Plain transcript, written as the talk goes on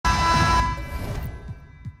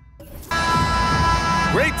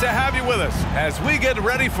to have you with us as we get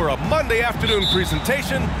ready for a Monday afternoon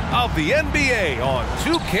presentation of the NBA on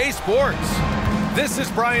 2K Sports. This is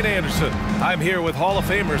Brian Anderson. I'm here with Hall of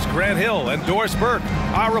Famers Grant Hill and Doris Burke,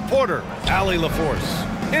 our reporter, Allie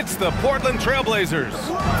LaForce. It's the Portland Trailblazers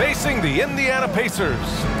facing the Indiana Pacers.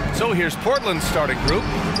 So here's Portland's starting group.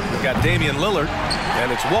 We've got Damian Lillard,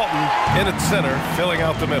 and it's Walton in at center, filling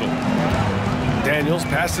out the middle. Daniels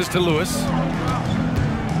passes to Lewis.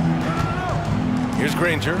 Here's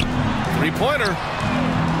Granger. Three-pointer.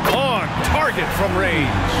 On target from range.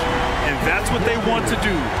 And that's what they want to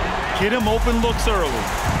do. Get him open looks early.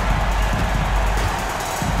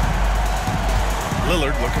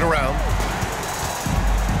 Lillard looking around.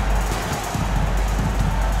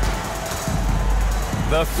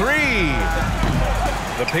 The three.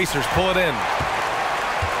 The Pacers pull it in.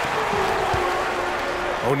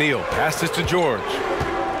 O'Neal passes to George.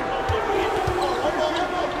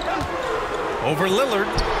 Over Lillard.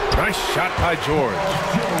 Nice shot by George.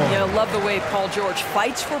 Yeah, love the way Paul George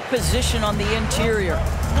fights for position on the interior.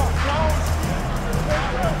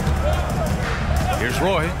 Here's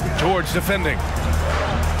Roy. George defending.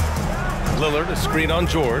 Lillard, a screen on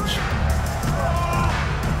George.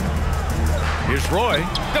 Here's Roy.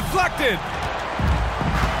 Deflected.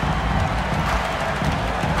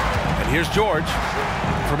 And here's George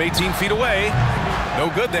from 18 feet away.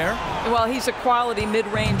 No good there. Well, he's a quality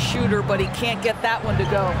mid-range shooter, but he can't get that one to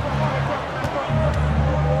go.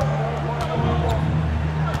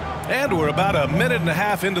 And we're about a minute and a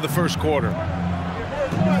half into the first quarter.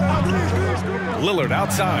 Lillard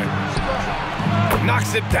outside.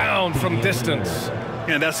 Knocks it down from distance.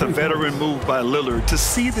 And that's a veteran move by Lillard to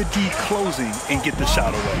see the D closing and get the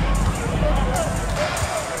shot away.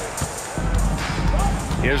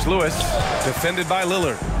 Here's Lewis, defended by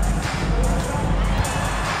Lillard.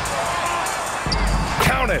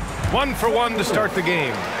 Count it. 1 for 1 to start the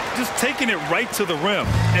game. Just taking it right to the rim,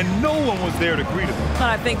 and no one was there to greet him. And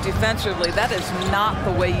I think defensively, that is not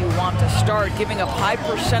the way you want to start. Giving up high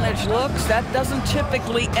percentage looks, that doesn't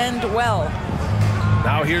typically end well.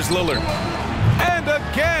 Now here's Lillard. And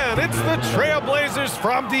again, it's the Trailblazers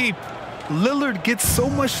from deep. Lillard gets so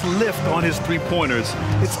much lift on his three-pointers,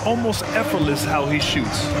 it's almost effortless how he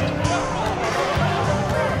shoots.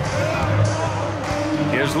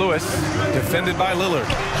 Here's Lewis, defended by Lillard.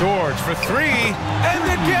 George for three, and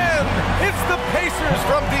again, it's the Pacers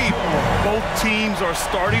from deep. Both teams are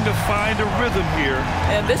starting to find a rhythm here.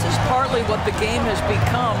 And this is partly what the game has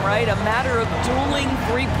become, right? A matter of dueling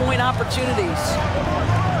three-point opportunities.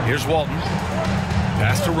 Here's Walton.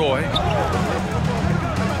 Pass to Roy.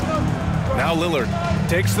 Now Lillard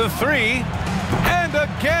takes the three. And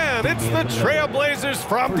again, it's the Trailblazers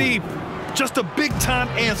from deep. Just a big-time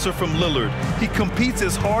answer from Lillard. He competes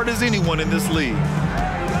as hard as anyone in this league.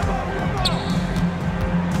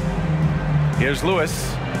 Here's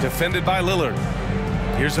Lewis, defended by Lillard.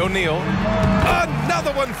 Here's O'Neal.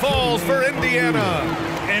 Another one falls for Indiana.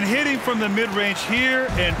 And hitting from the mid-range here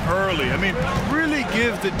and early. I mean, really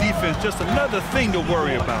gives the defense just another thing to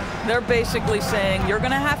worry about. They're basically saying you're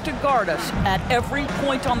going to have to guard us at every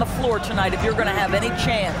point on the floor tonight if you're going to have any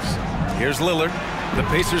chance. Here's Lillard. The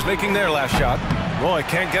Pacers making their last shot. Roy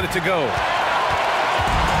can't get it to go.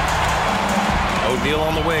 O'Neal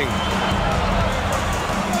on the wing.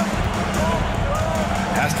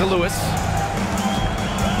 Pass to Lewis.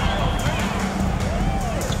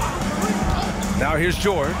 Now here's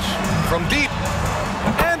George from deep.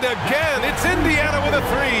 And again, it's Indiana with a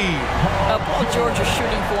three. Paul George's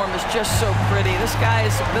shooting form is just so pretty. This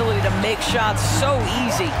guy's ability to make shots so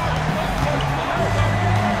easy.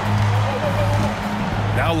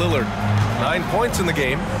 Now Lillard, 9 points in the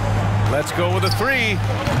game. Let's go with a three.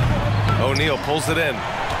 O'Neal pulls it in.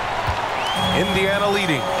 Indiana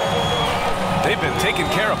leading. They've been taking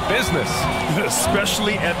care of business.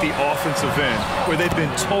 Especially at the offensive end, where they've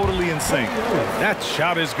been totally in sync. That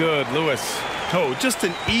shot is good, Lewis. Oh, just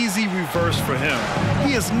an easy reverse for him.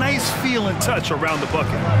 He has nice feel and touch around the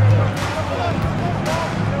bucket.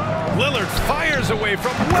 Lillard fires away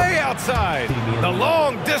from way outside. The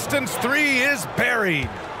long-distance three is buried.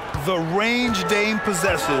 The range Dame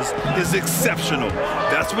possesses is exceptional.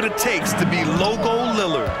 That's what it takes to be logo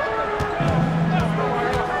Lillard.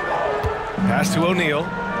 Pass to O'Neal.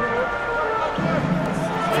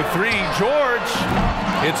 For three, George.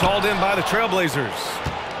 It's hauled in by the Trailblazers.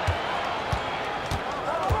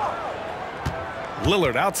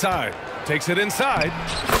 Lillard outside. Takes it inside.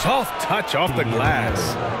 Soft touch off the glass.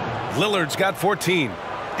 Lillard's got 14.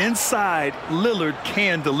 Inside, Lillard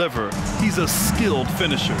can deliver. He's a skilled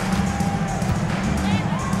finisher.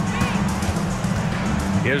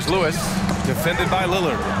 Here's Lewis, defended by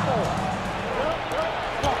Lillard.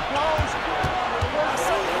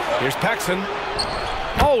 Here's Paxson.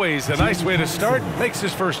 Always a nice way to start. Makes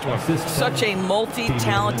his first one. Such a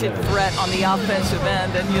multi-talented threat on the offensive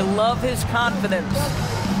end, and you love his confidence.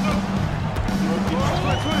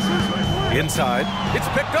 Inside. It's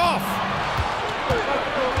picked off.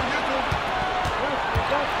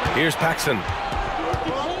 Here's Paxson.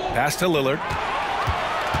 Pass to Lillard.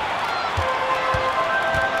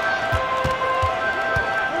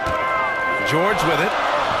 George with it.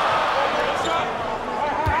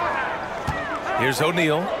 Here's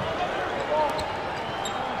O'Neal.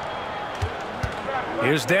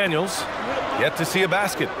 Here's Daniels. Yet to see a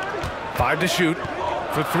basket. 5 to shoot.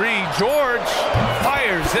 For 3, George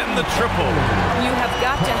fires in the triple. You have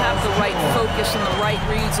got to have the right focus and the right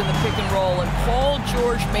reads in the pick and roll. And Paul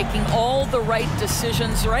George making all the right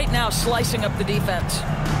decisions right now, slicing up the defense.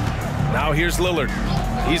 Now here's Lillard.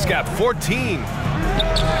 He's got 14.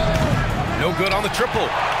 No good on the triple.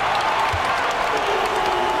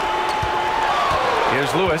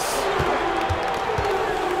 Here's Lewis.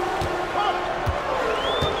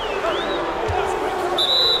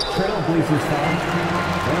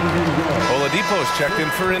 Oladipo's checked in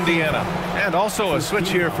for Indiana. And also a switch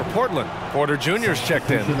here for Portland. Porter Jr.'s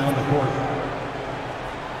checked in.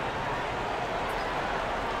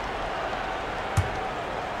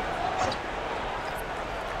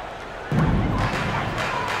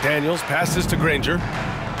 Daniels passes to Granger.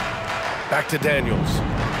 Back to Daniels.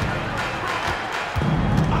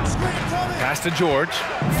 Pass to George.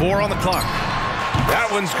 4 on the clock. That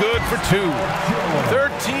one's good for 2.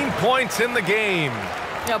 13 points in the game.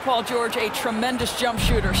 Now, Paul George, a tremendous jump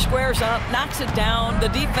shooter. Squares up, knocks it down. The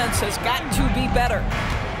defense has got to be better.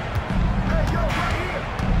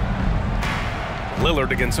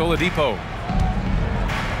 Lillard against Oladipo.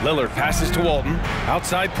 Lillard passes to Walton.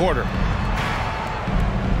 Outside Porter.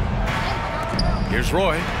 Here's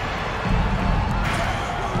Roy.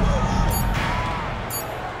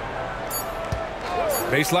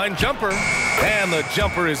 Baseline jumper. And the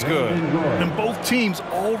jumper is good. And both teams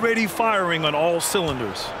already firing on all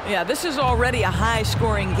cylinders. Yeah, this is already a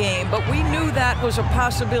high-scoring game, but we knew that was a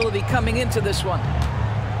possibility coming into this one.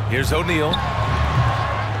 Here's O'Neal.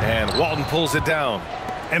 And Walton pulls it down.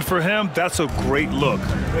 And for him, that's a great look.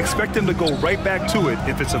 Expect him to go right back to it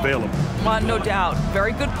if it's available. No doubt.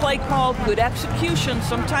 Very good play call, good execution.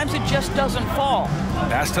 Sometimes it just doesn't fall.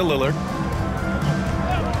 Pass to Lillard.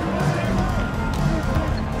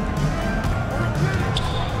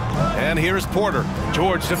 And here's Porter.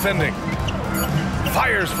 George defending.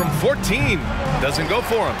 Fires from 14. Doesn't go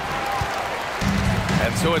for him.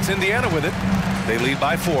 And so it's Indiana with it. They lead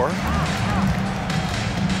by 4.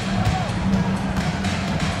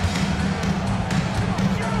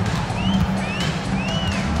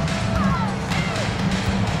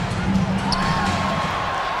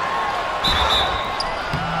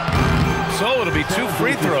 So it'll be 2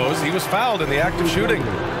 free throws. He was fouled in the act of shooting.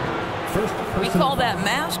 We call that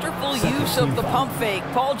masterful use of the pump fake.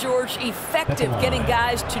 Paul George effective getting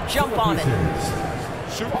guys to jump on it.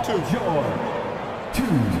 Shoot 2. 2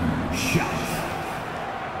 shots.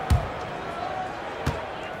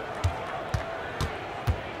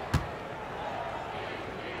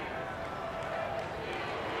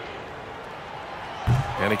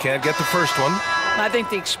 And he can't get the first one. I think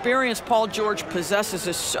the experience Paul George possesses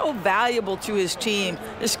is so valuable to his team.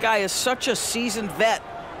 This guy is such a seasoned vet.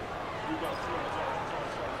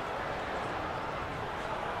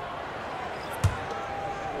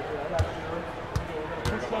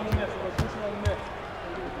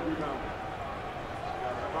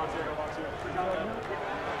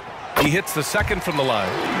 He hits the second from the line.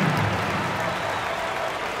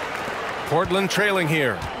 Portland trailing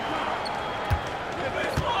here.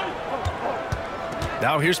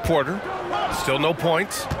 Now here's Porter. Still no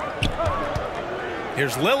points.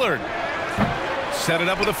 Here's Lillard. Set it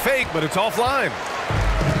up with a fake, but it's offline.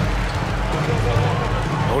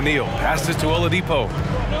 O'Neal passes to Oladipo.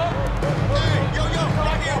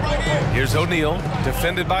 Here's O'Neal,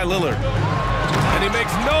 defended by Lillard. And he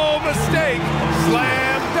makes no mistake.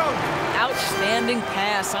 Slam dunk. Outstanding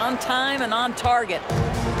pass, on time and on target.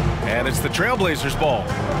 And it's the Trailblazers' ball.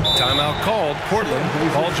 Timeout called. Portland.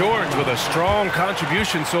 Paul George with a strong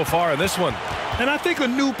contribution so far in this one. And I think a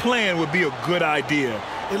new plan would be a good idea.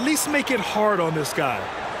 At least make it hard on this guy.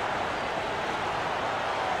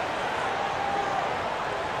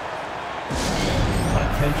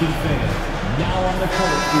 Attention fans. Now on the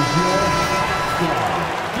court is your star.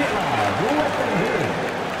 Get live. Let them hear it.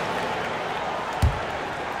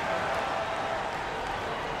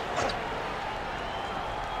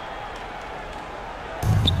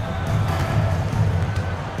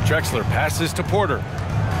 Drexler passes to Porter.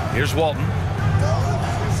 Here's Walton.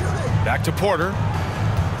 Back to Porter.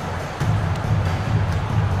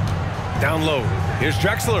 Down low. Here's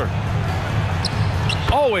Drexler.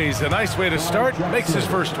 Always a nice way to start. Makes his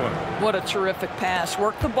first one. What a terrific pass.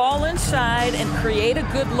 Work the ball inside and create a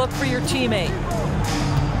good look for your teammate.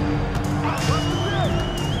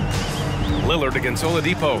 Lillard against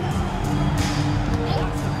Oladipo.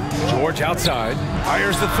 George outside.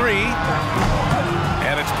 Fires the three.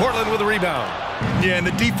 And it's Portland with a rebound. Yeah, and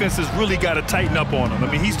the defense has really got to tighten up on him.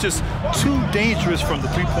 I mean, he's just too dangerous from the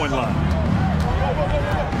three-point line.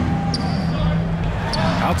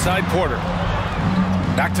 Outside Porter.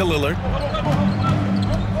 Back to Lillard.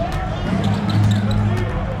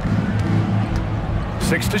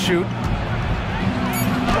 Six to shoot.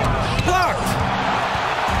 Blocked.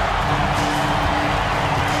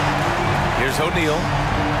 Here's O'Neal.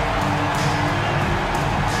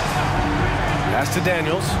 Pass to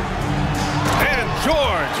Daniels. And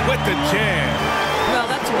George with the jam. Well,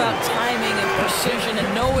 that's about timing and precision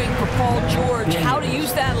and knowing for Paul George how to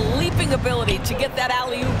use that leaping ability to get that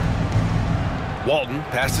alley-oop. Walton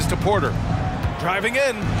passes to Porter. Driving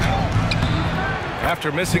in.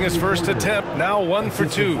 After missing his first attempt, now 1 for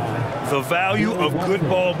 2. The value of good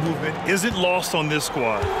ball movement isn't lost on this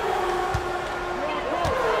squad.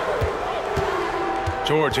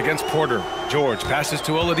 George against Porter. George passes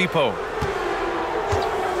to Oladipo.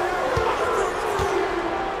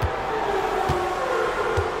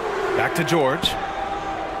 Back to George.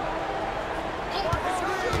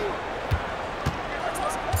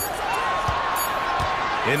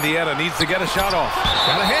 Indiana needs to get a shot off.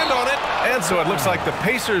 Got a hand on it. And so it looks like the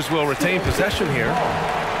Pacers will retain possession here.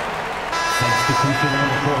 Substitution on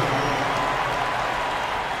the court.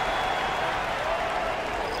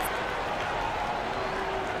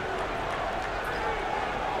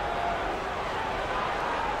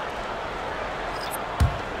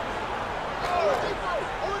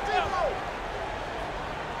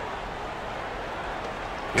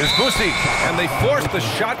 Here's Boosie, and they force the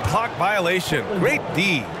shot clock violation. Great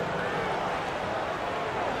D.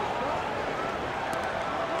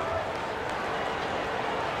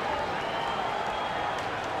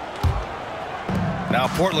 Now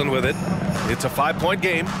Portland with it. It's a 5-point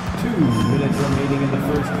game. 2 minutes remaining in the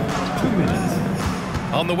first. 2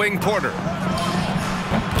 minutes. On the wing, Porter.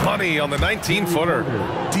 Money on the 19-footer.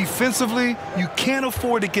 Defensively, you can't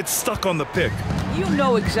afford to get stuck on the pick. You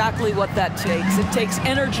know exactly what that takes. It takes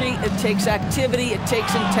energy, it takes activity, it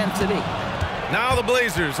takes intensity. Now the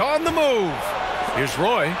Blazers on the move. Here's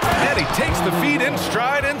Roy, and he takes the feed in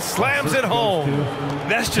stride and slams it home.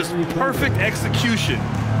 That's just perfect execution.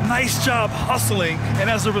 Nice job hustling, and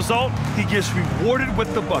as a result, he gets rewarded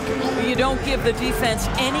with the bucket. You don't give the defense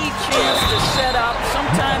any chance to set up.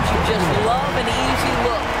 Sometimes you just love an easy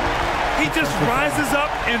look. He just rises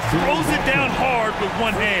up and throws it down hard with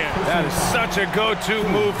one hand. That is such a go-to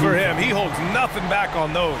move for him. He holds nothing back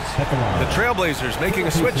on those. The Trailblazers making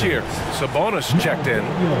a switch here. Sabonis checked in.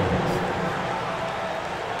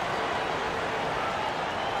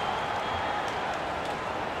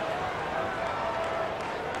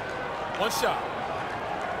 One shot.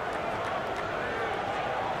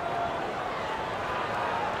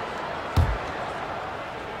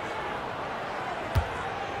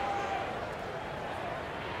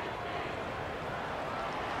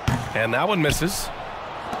 And that one misses.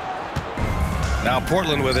 Now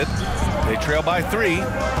Portland with it. They trail by 3.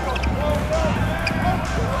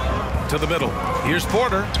 To the middle. Here's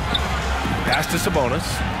Porter. Pass to Sabonis.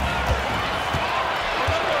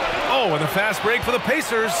 Oh, and a fast break for the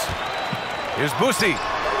Pacers. Here's Boosie.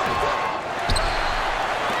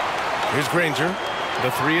 Here's Granger.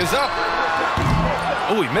 The 3 is up.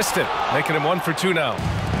 Oh, he missed it. Making him 1 for 2 now.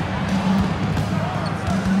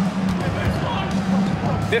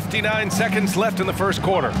 59 seconds left in the first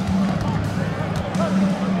quarter.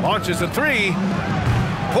 Launches a 3.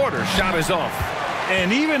 Porter's shot is off.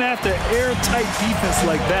 And even after airtight defense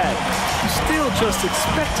like that, you still just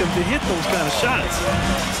expect him to hit those kind of shots.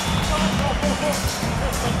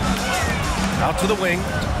 Out to the wing.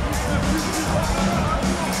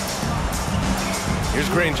 Here's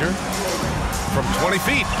Granger. From 20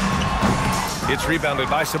 feet. It's rebounded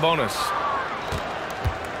by Sabonis.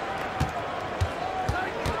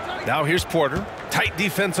 Now here's Porter. Tight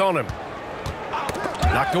defense on him.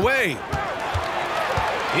 Knocked away.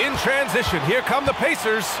 In transition, here come the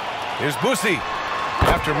Pacers. Here's Boosie.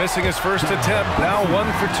 After missing his first attempt, now 1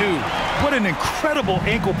 for 2. What an incredible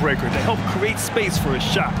ankle breaker to help create space for his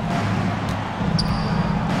shot.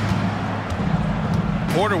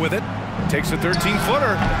 Porter with it. Takes a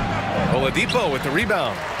 13-footer. Oladipo with the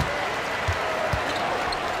rebound.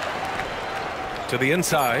 To the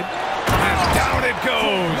inside. And Down it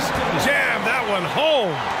goes. Jam that one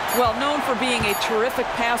home. Well, known for being a terrific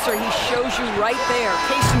passer, he shows you right there.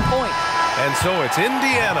 Case in point. And so it's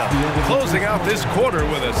Indiana closing out this quarter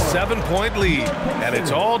with a 7-point lead. And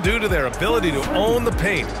it's all due to their ability to own the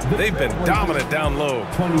paint. They've been dominant down low.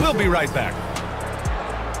 We'll be right back.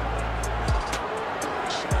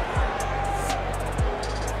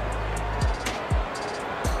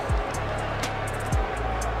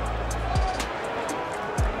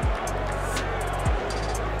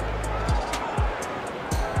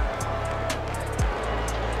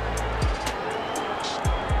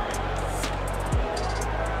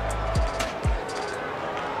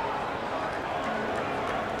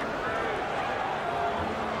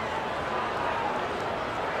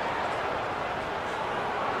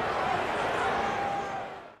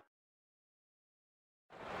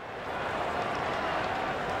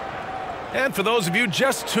 And for those of you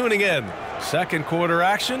just tuning in, second quarter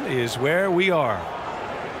action is where we are.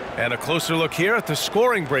 And a closer look here at the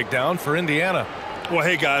scoring breakdown for Indiana. Well,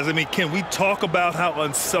 hey, guys, I mean, can we talk about how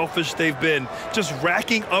unselfish they've been? Just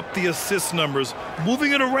racking up the assist numbers,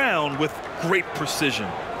 moving it around with great precision.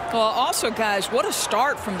 Well, also, guys, what a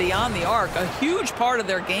start from beyond the arc. A huge part of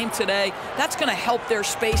their game today. That's going to help their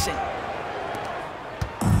spacing.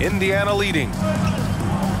 Indiana leading.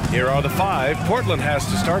 Here are the 5. Portland has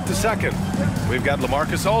to start the second. We've got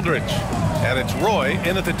LaMarcus Aldridge, and it's Roy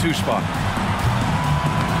in at the 2 spot.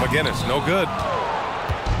 McGinnis, no good.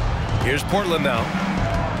 Here's Portland now.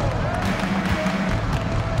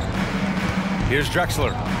 Here's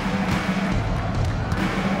Drexler.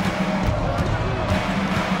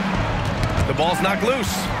 The ball's knocked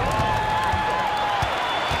loose.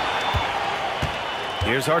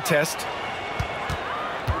 Here's Artest.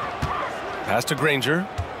 Pass to Granger.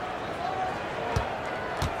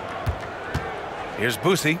 Here's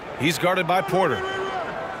Boosie. He's guarded by Porter.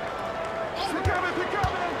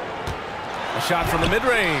 A shot from the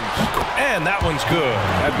mid-range. And that one's good.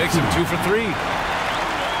 That makes him 2 for 3.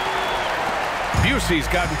 Busey's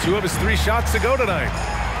gotten 2 of his 3 shots to go tonight.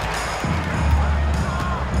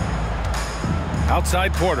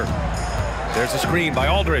 Outside Porter. There's a screen by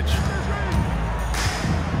Aldridge.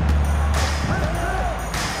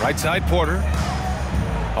 Right side Porter.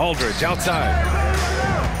 Aldridge outside.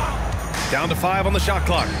 Down to 5 on the shot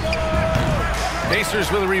clock. Pacers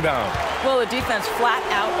with a rebound. Well, the defense flat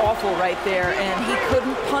out awful right there, and he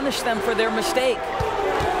couldn't punish them for their mistake.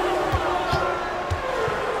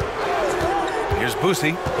 Here's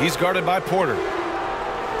Boosie. He's guarded by Porter.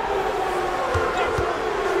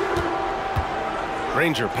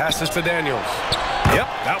 Granger passes to Daniels. Yep,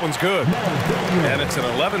 that one's good. And it's an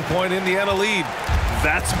 11-point Indiana lead.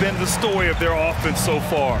 That's been the story of their offense so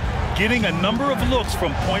far, getting a number of looks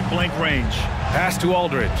from point-blank range. Pass to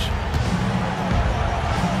Aldridge.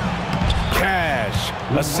 Cash.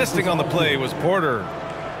 Assisting on the play was Porter.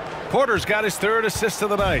 Porter's got his 3rd assist of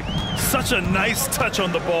the night. Such a nice touch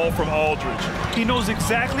on the ball from Aldridge. He knows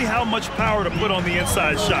exactly how much power to put on the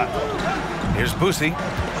inside shot. Here's Boosie.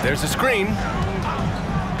 There's a screen.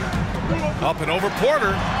 Up and over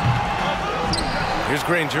Porter. Here's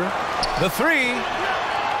Granger. The 3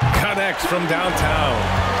 connects from downtown.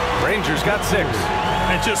 Granger's got 6.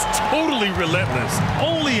 And just totally relentless,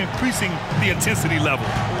 only increasing the intensity level.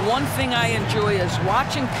 One thing I enjoy is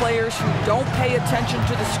watching players who don't pay attention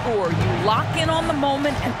to the score. You lock in on the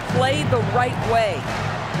moment and play the right way.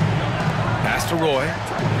 Pass to Roy.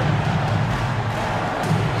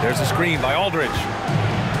 There's a screen by Aldridge.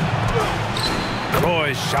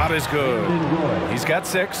 Roy's shot is good. He's got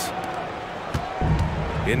 6.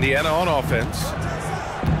 Indiana on offense.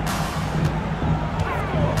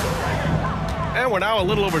 And we're now a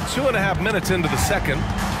little over 2.5 minutes into the second.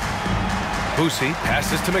 Boosie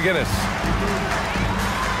passes to McGinnis.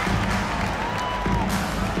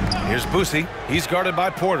 Here's Boosie. He's guarded by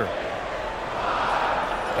Porter.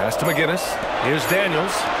 Pass to McGinnis. Here's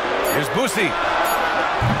Daniels. Here's Boosie.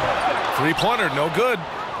 3-pointer, no good.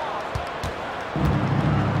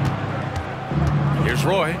 Here's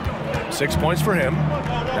Roy. 6 points for him.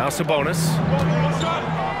 Now Sabonis.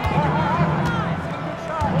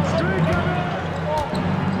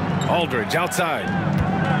 Aldridge outside.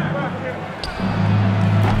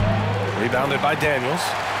 Rebounded by Daniels.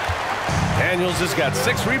 Daniels has got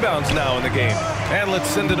 6 rebounds now in the game. And let's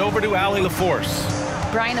send it over to Allie LaForce.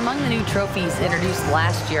 Brian, among the new trophies introduced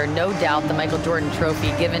last year, no doubt the Michael Jordan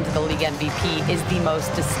Trophy given to the league MVP is the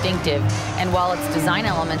most distinctive. And while its design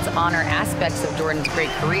elements honor aspects of Jordan's great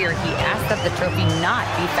career, he asked that the trophy not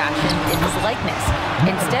be fashioned in his likeness.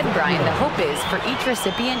 Instead, Brian, the hope is for each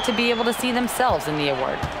recipient to be able to see themselves in the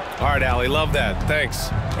award. All right, Allie, love that.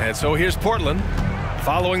 Thanks. And so here's Portland.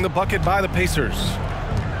 following the bucket by the Pacers.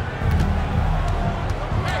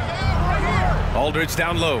 Aldridge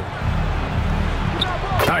down low.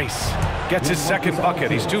 Nice. Gets his second bucket.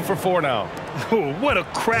 He's 2 for 4 now. Oh, what a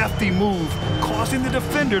crafty move, causing the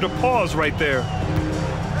defender to pause right there.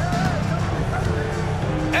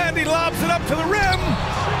 And he lobs it up to the rim.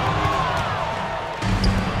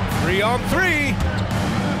 3 on 3.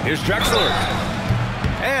 Here's Drexler.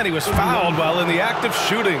 And he was fouled while in the act of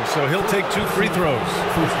shooting, so he'll take 2 free throws.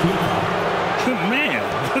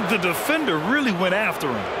 Man, the defender really went after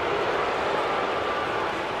him.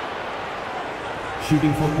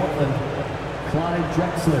 Shooting for Portland, Clyde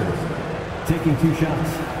Drexler. Taking 2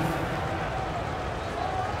 shots.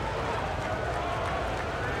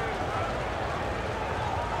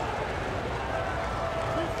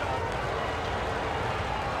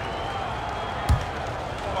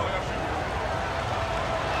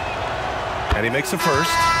 And he makes the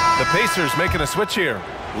first. The Pacers making a switch here.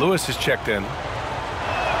 Lewis is checked in.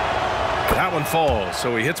 That one falls,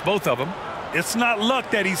 so he hits both of them. It's not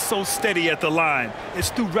luck that he's so steady at the line. It's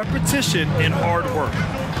through repetition and hard work.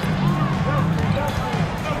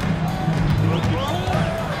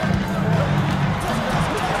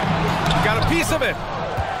 Got a piece of it.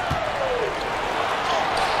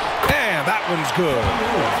 And that one's good.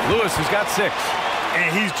 Lewis has got 6.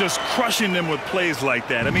 And he's just crushing them with plays like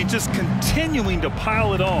that. I mean, just continuing to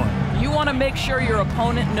pile it on. You want to make sure your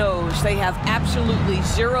opponent knows they have absolutely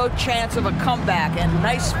 0 chance of a comeback, and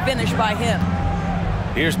nice finish by him.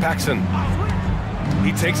 Here's Paxson.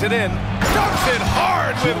 He takes it in. Dunks it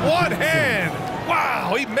hard with one hand.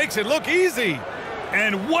 Wow, he makes it look easy.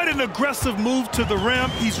 And what an aggressive move to the rim.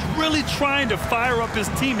 He's really trying to fire up his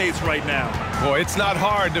teammates right now. Boy, it's not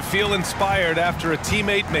hard to feel inspired after a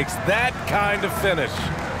teammate makes that kind of finish.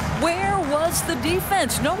 Where was the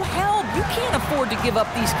defense? No help. You can't afford to give up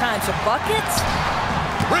these kinds of buckets.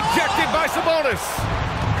 Rejected by Sabonis.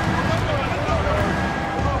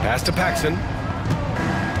 Pass to Paxson.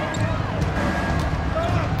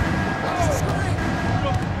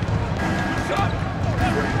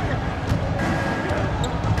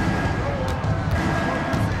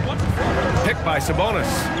 Picked by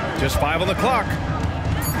Sabonis. Just 5 on the clock.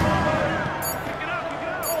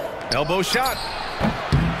 Elbow shot.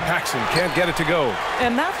 Paxson can't get it to go.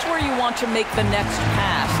 And that's where you want to make the next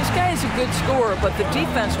pass. This guy is a good scorer, but the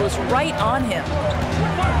defense was right on him.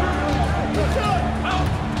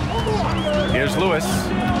 Here's Lewis.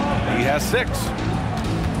 He has 6.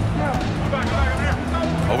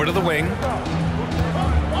 Over to the wing.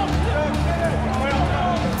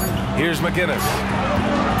 Here's McGinnis.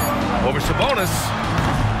 Over Sabonis.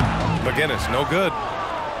 McGinnis, no good.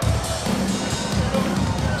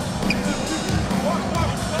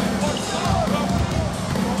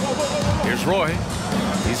 Here's Roy.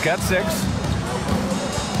 He's got 6.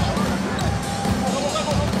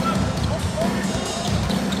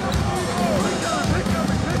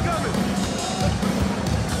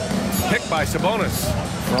 Picked by Sabonis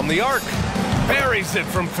from the arc. Buries it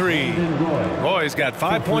from 3. Roy's got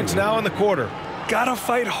 5 points now in the quarter. Gotta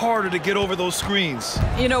fight harder to get over those screens.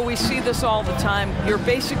 You know, we see this all the time. You're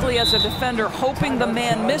basically, as a defender, hoping the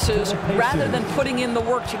man misses rather than putting in the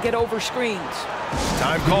work to get over screens.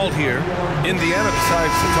 Time called here. Indiana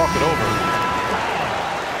decides to talk it over.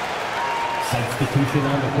 Substitution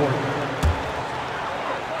on the court.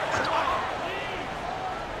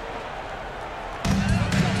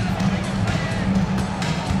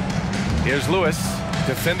 Here's Lewis,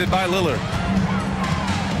 defended by Lillard.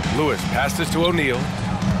 Lewis passes to O'Neal.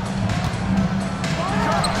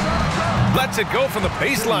 Lets it go from the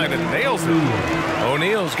baseline and nails it.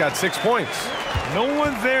 O'Neal's got 6 points. No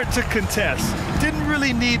one there to contest. Didn't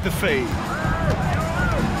really need the fade.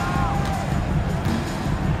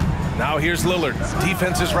 Now here's Lillard.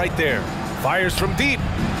 Defense is right there. Fires from deep.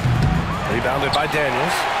 Rebounded by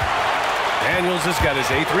Daniels. Daniels has got his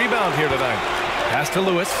 8th rebound here tonight. Pass to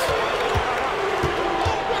Lewis.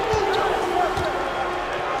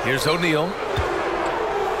 Here's O'Neal.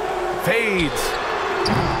 Fades.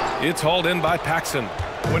 It's hauled in by Paxson.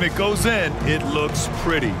 When it goes in, it looks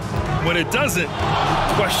pretty. When it doesn't,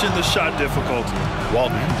 question the shot difficulty.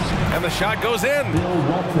 Walton. And the shot goes in.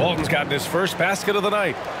 Walton's gotten his first basket of the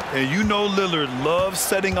night. And you know Lillard loves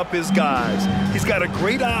setting up his guys. He's got a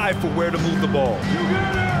great eye for where to move the ball.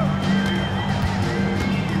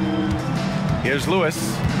 Here's Lewis,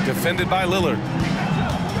 defended by Lillard.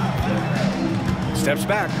 Steps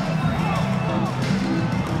back.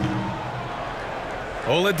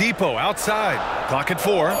 Oladipo outside. Clock at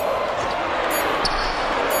 4.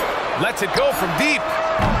 Lets it go from deep.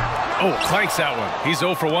 Oh, clanks that one. He's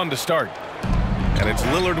 0 for 1 to start. And it's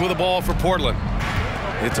Lillard with the ball for Portland.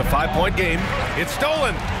 It's a 5-point game. It's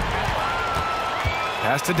stolen.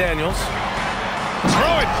 Pass to Daniels.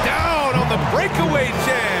 Throw it down on the breakaway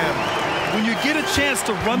jam. When you get a chance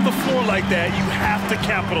to run the floor like that, you have to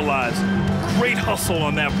capitalize. Great hustle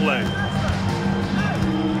on that play.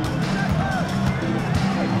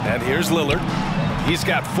 And here's Lillard. He's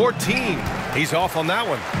got 14. He's off on that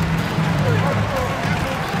one.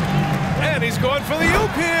 And he's going for the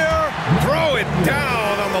oop here. Throw it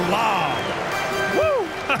down on the lob. Woo!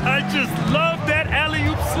 I just love that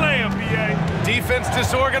alley-oop slam, B.A. Defense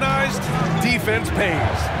disorganized. Defense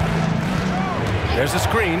pays. There's a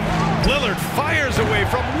screen. Lillard fires away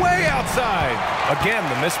from way outside. Again,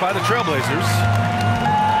 the miss by the Trailblazers.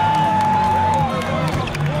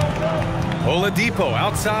 Oladipo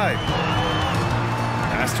outside.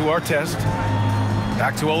 Pass to Artest.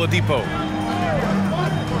 Back to Oladipo.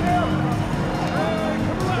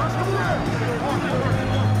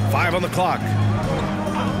 Five on the clock.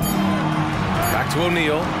 Back to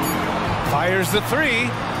O'Neal. Fires the three.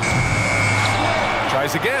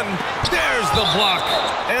 Tries again. There's the block.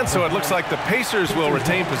 And so it looks like the Pacers will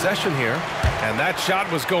retain possession here. And that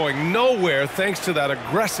shot was going nowhere thanks to that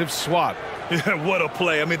aggressive swat. What a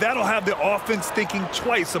play. I mean, that'll have the offense thinking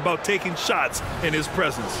twice about taking shots in his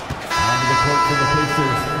presence. On the court for the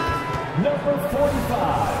Pacers, number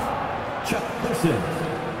 45, Chuck Person.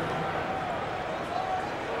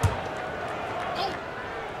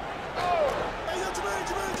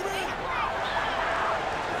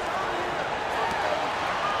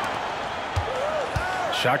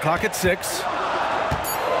 Shot clock at 6.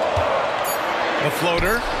 The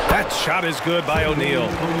floater. That shot is good by O'Neal.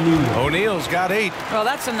 O'Neal's got 8. Well,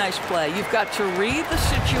 that's a nice play. You've got to read the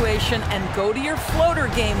situation and go to your floater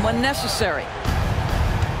game when necessary.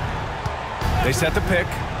 They set the pick.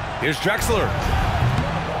 Here's Drexler.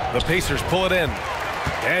 The Pacers pull it in.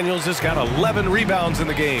 Daniels has got 11 rebounds in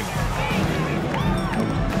the game.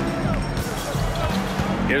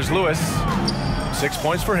 Here's Lewis. 6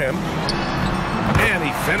 points for him. And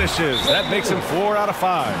he finishes. That makes him 4 out of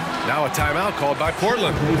 5. Now a timeout called by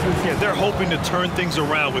Portland. Yeah, they're hoping to turn things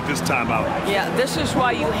around with this timeout. Yeah, this is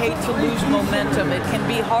why you hate to lose momentum. It can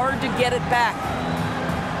be hard to get it back.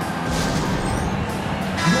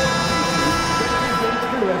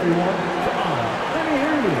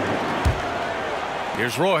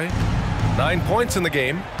 Here's Roy. 9 points in the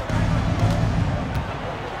game.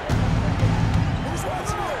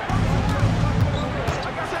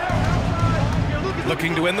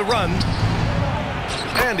 Looking to win the run.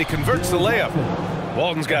 And he converts the layup.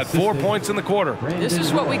 Walton's got 4 points in the quarter. This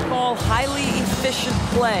is what we call highly efficient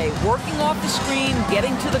play. Working off the screen,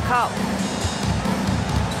 getting to the cup.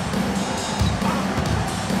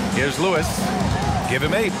 Here's Lewis. Give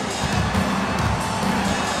him 8.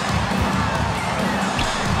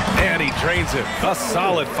 And he drains it. A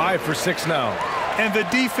solid 5 for 6 now. And the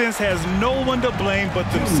defense has no one to blame but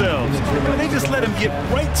themselves. They just let him get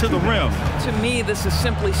right to the rim. To me, this is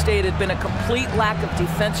simply stated been a complete lack of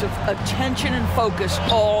defensive attention and focus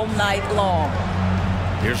all night long.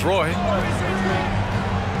 Here's Roy.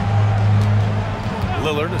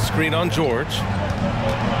 Lillard, a screen on George.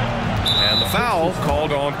 And the foul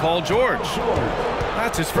called on Paul George.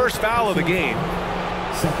 That's his first foul of the game.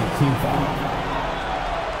 Second team foul.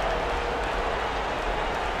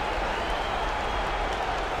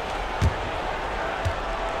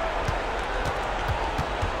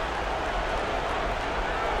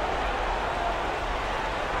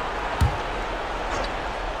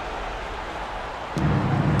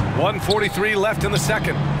 .143 left in the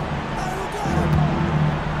second.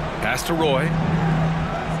 Pass to Roy.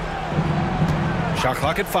 Shot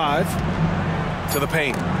clock at 5. To the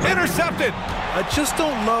paint. Intercepted! I just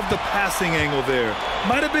don't love the passing angle there.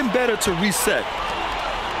 Might have been better to reset.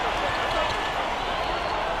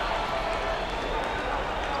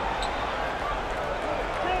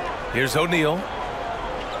 Here's O'Neal.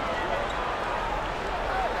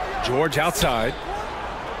 George outside.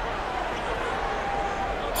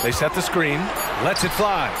 They set the screen. Lets it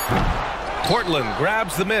fly. Portland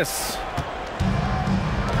grabs the miss.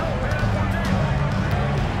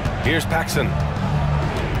 Here's Paxson.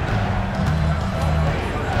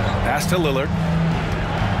 Pass to Lillard.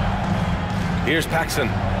 Here's Paxson.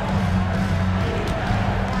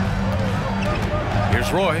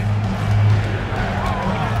 Here's Roy.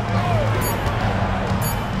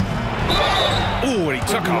 Ooh, and he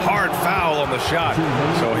took a hard foul on the shot.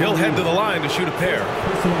 So he'll head to the line to shoot a pair.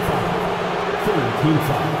 Team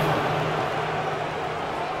foul.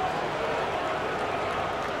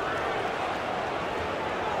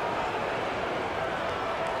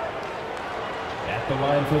 At the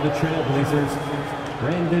line for the Trailblazers,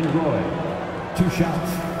 Brandon Roy. 2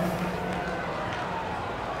 shots.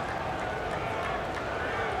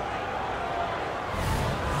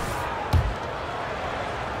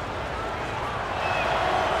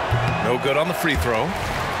 No good on the free throw.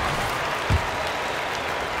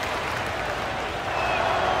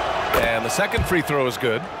 And the second free throw is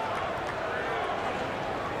good.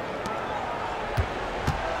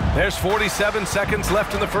 There's 47 seconds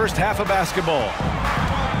left in the first half of basketball.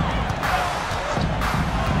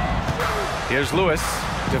 Here's Lewis,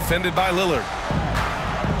 defended by Lillard.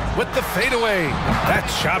 With the fadeaway. That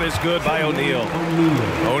shot is good by O'Neal.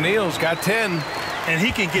 O'Neal's got 10. And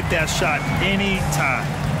he can get that shot anytime.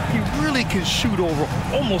 He really can shoot over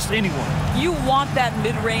almost anyone. You want that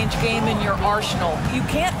mid-range game in your arsenal. You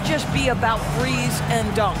can't just be about threes and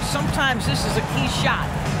dunks. Sometimes this is a key shot.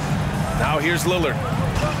 Now here's Lillard.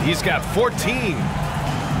 He's got 14.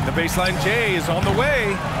 The baseline J is on the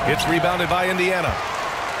way. It's rebounded by Indiana.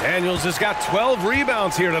 Daniels has got 12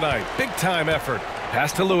 rebounds here tonight. Big-time effort.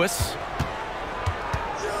 Pass to Lewis.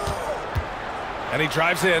 And he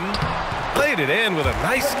drives in. Laid it in with a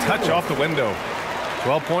nice touch off the window.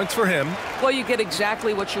 12 points for him. Well, you get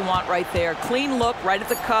exactly what you want right there. Clean look, right at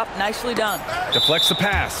the cup. Nicely done. Deflects the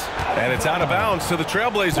pass. And it's out of bounds to the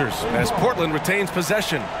Trailblazers as Portland retains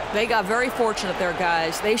possession. They got very fortunate there,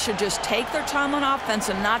 guys. They should just take their time on offense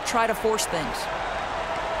and not try to force things.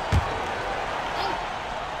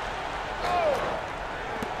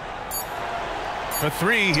 For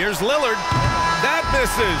three, here's Lillard. That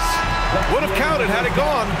misses. Would have counted had it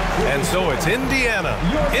gone. And so it's Indiana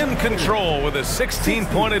in control with a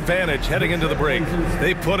 16-point advantage heading into the break.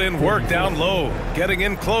 They put in work down low, getting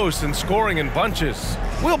in close and scoring in bunches.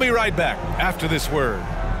 We'll be right back after this word.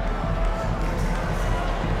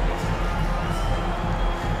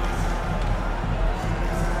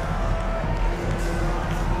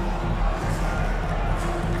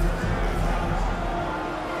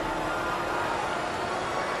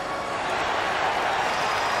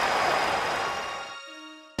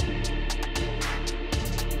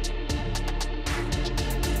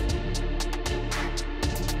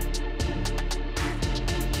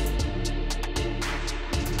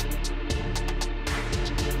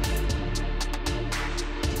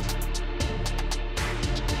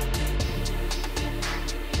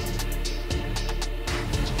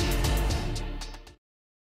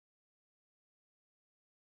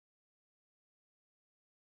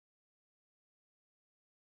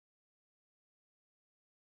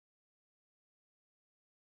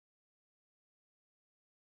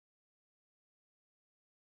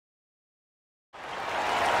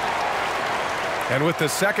 And with the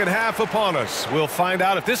second half upon us, we'll find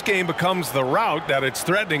out if this game becomes the rout that it's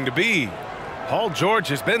threatening to be. Paul George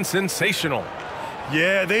has been sensational.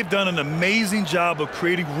 Yeah, they've done an amazing job of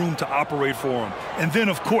creating room to operate for him. And then,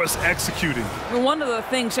 of course, executing. One of the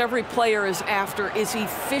things every player is after is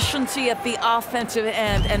efficiency at the offensive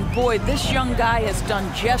end. And boy, this young guy has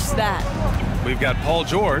done just that. We've got Paul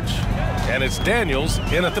George, and it's Daniels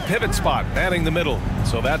in at the pivot spot, manning the middle.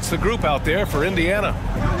 So that's the group out there for Indiana.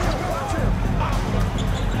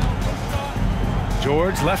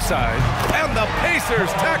 George left side, and the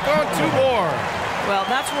Pacers tack on 2 more. Well,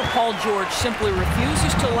 that's where Paul George simply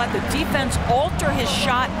refuses to let the defense alter his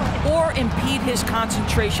shot or impede his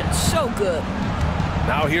concentration. So good.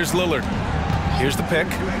 Now here's Lillard. Here's the pick.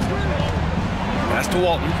 Pass to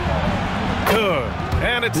Walton. Good.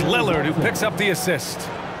 And it's Lillard who picks up the assist.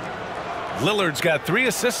 Lillard's got 3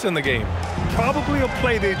 assists in the game. Probably a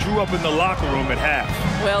play they drew up in the locker room at half.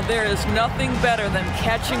 Well, there is nothing better than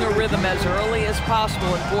catching a rhythm as early as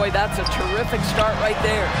possible. And boy, that's a terrific start right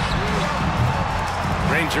there.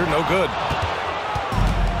 Ranger, no good.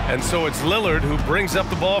 And so it's Lillard who brings up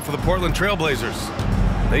the ball for the Portland Trailblazers.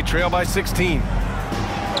 They trail by 16.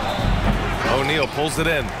 O'Neal pulls it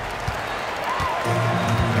in.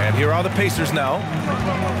 And here are the Pacers now.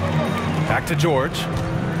 Back to George.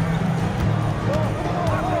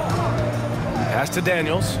 Pass to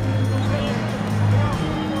Daniels.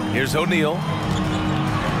 Here's O'Neal.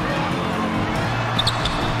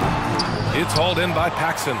 It's hauled in by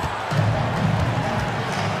Paxson.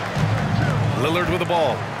 Lillard with the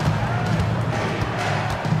ball.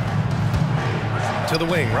 To the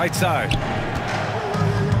wing, right side.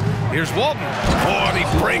 Here's Walton. Oh, and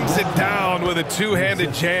he brings it down with a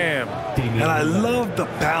two-handed jam. And I love the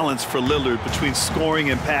balance for Lillard between scoring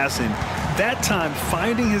and passing. That time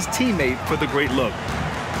finding his teammate for the great look.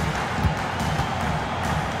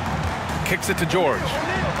 Kicks it to George.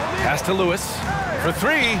 Pass to Lewis for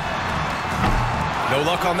 3. No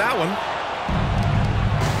luck on that one.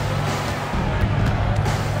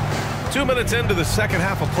 2 minutes into the second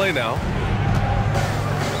half of play now.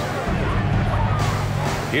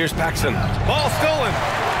 Here's Paxson. Ball stolen.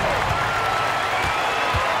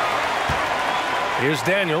 Here's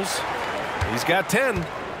Daniels. He's got 10.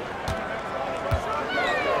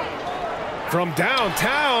 From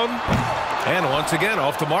downtown. And once again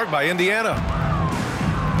off the mark by Indiana.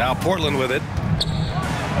 Now Portland with it.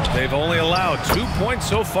 They've only allowed 2 points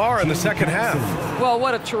so far in the second half. Well,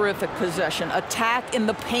 what a terrific possession. Attack in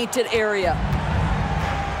the painted area.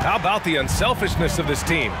 How about the unselfishness of this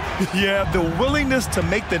team? Yeah, the willingness to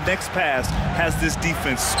make the next pass has this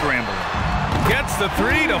defense scrambling. Gets the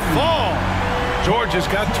three to fall. George has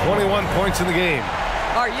got 21 points in the game.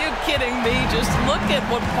 Are you kidding me? Just look at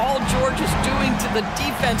what Paul George is doing to the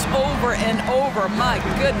defense over and over. My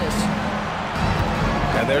goodness.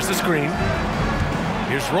 And there's the screen.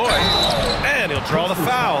 Here's Roy. And he'll draw the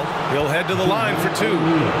foul. He'll head to the line for 2.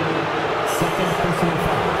 Second personal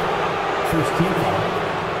foul. First team foul.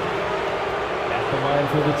 At the line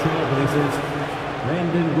for the Trailblazers,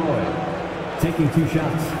 Brandon Roy, taking 2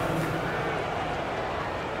 shots.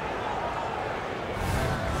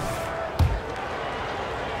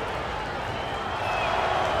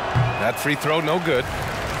 That free throw, no good.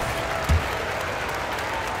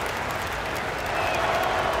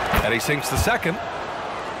 And he sinks the second.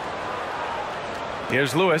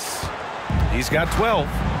 Here's Lewis. He's got 12.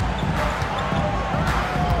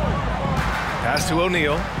 Pass to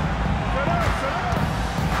O'Neal.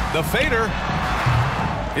 The fader.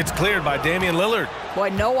 It's cleared by Damian Lillard. Boy,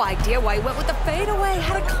 no idea why he went with the fadeaway.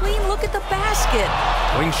 Had a clean look at the basket.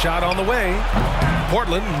 Wing shot on the way.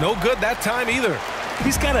 Portland, no good that time either.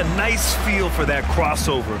 He's got a nice feel for that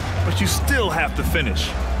crossover, but you still have to finish.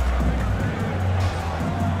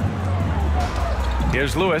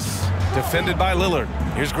 Here's Lewis, defended by Lillard.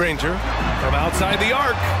 Here's Granger from outside the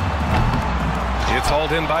arc. It's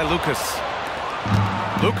hauled in by Lucas.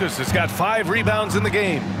 Lucas has got 5 rebounds in the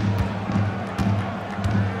game.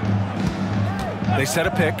 They set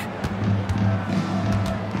a pick.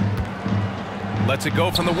 Lets it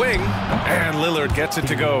go from the wing, and Lillard gets it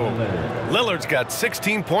to go. Lillard's got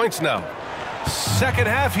 16 points now. Second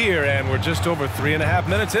half here, and we're just over 3.5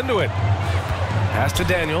 minutes into it. Pass to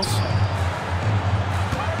Daniels.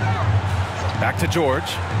 Back to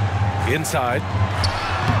George. Inside.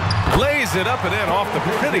 Lays it up and in off the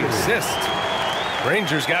pretty assist.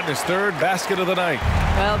 Granger's gotten his 3rd basket of the night.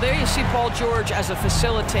 Well, there you see Paul George as a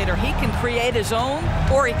facilitator. He can create his own,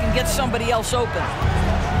 or he can get somebody else open.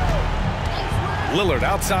 Lillard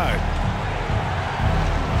outside.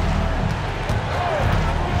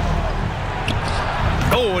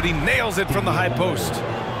 Oh, and he nails it from the high post.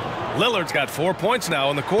 Lillard's got 4 points now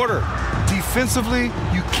in the quarter. Defensively,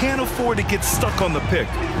 you can't afford to get stuck on the pick.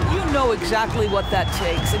 You know exactly what that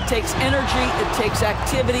takes. It takes energy, it takes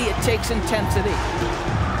activity, it takes intensity.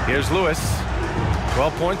 Here's Lewis.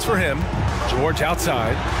 12 points for him. George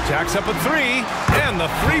outside. Jacks up a 3, and the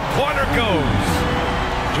three-pointer goes.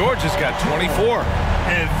 George has got 24.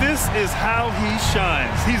 And this is how he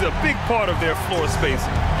shines. He's a big part of their floor spacing.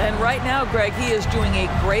 And right now, Greg, he is doing a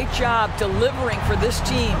great job delivering for this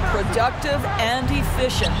team. Productive and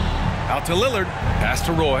efficient. Out to Lillard. Pass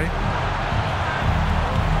to Roy.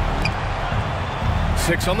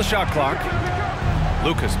 6 on the shot clock.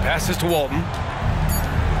 Lucas passes to Walton.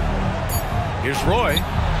 Here's Roy.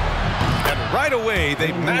 And right away,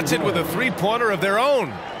 they match it with a three-pointer of their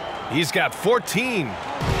own. He's got 14.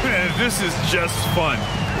 And this is just fun.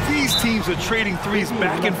 These teams are trading threes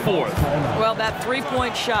back and forth. Well, that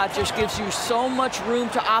three-point shot just gives you so much room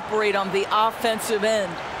to operate on the offensive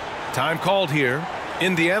end. Time called here.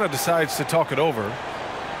 Indiana decides to talk it over.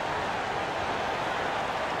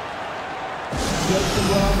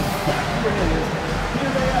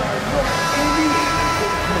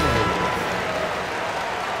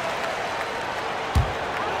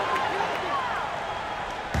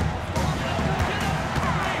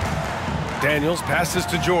 Daniels passes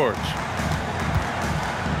to George.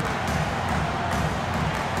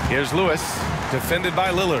 Here's Lewis, defended by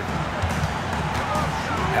Lillard.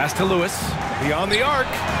 Pass to Lewis, beyond the arc.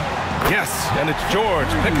 Yes, and it's George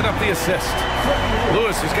picking up the assist.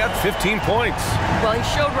 Lewis has got 15 points. Well, he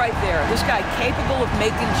showed right there. This guy capable of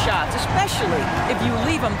making shots, especially if you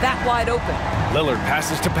leave him that wide open. Lillard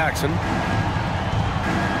passes to Paxson.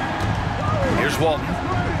 Here's Walton.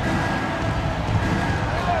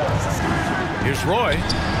 Here's Roy.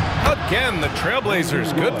 Again, the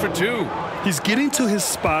Trailblazers, good for 2. He's getting to his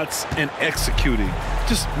spots and executing,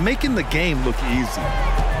 just making the game look easy.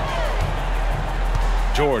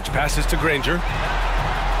 George passes to Granger.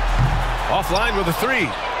 Offline with a 3.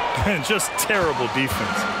 And just terrible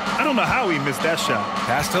defense. I don't know how he missed that shot.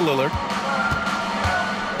 Pass to Lillard.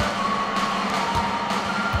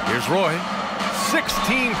 Here's Roy.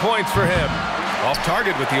 16 points for him. Off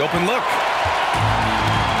target with the open look.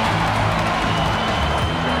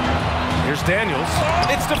 Here's Daniels.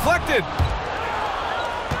 It's deflected.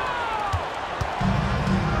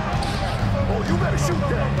 Oh, you better shoot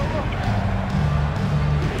that.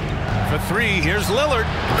 For three, here's Lillard.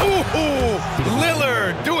 Ooh,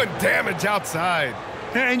 Lillard doing damage outside.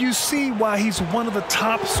 And you see why he's one of the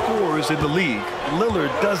top scorers in the league.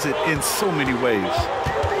 Lillard does it in so many ways.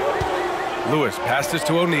 Lewis passes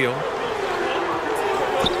to O'Neal.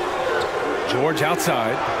 George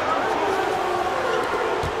outside.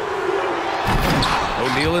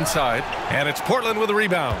 O'Neal inside. And it's Portland with a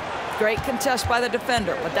rebound. Great contest by the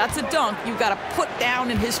defender, but that's a dunk you've got to put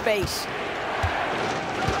down in his face.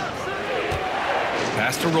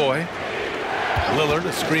 Pass to Roy. Lillard,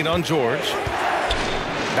 a screen on George.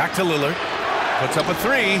 Back to Lillard. Puts up a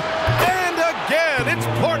three. And again, it's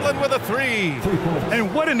Portland with a three.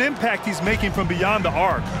 And what an impact he's making from beyond the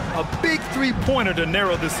arc. A big three-pointer to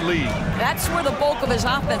narrow this lead. That's where the bulk of his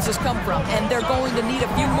offense has come from, and they're going to need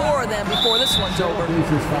a few more of them before this one's over.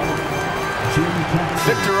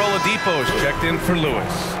 Victor Oladipo is checked in for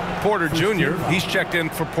Lewis. Porter Jr., he's checked in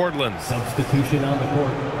for Portland. Substitution on the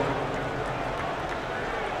court.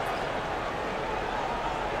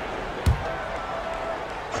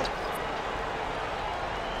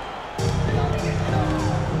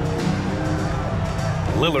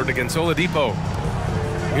 Lillard against Oladipo.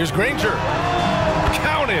 Here's Granger.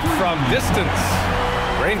 Counted from distance.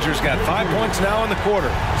 Granger's got 5 points now in the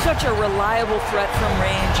quarter. Such a reliable threat from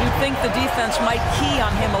range. You'd think the defense might key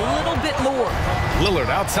on him a little bit more.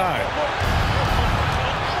 Lillard outside.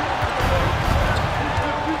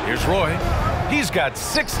 Here's Roy. He's got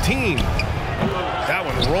 16. That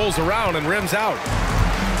one rolls around and rims out.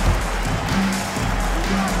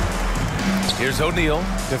 Here's O'Neal,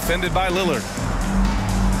 defended by Lillard.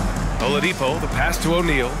 Oladipo, the pass to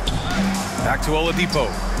O'Neal. Back to Oladipo.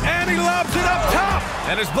 And he lobs it up top!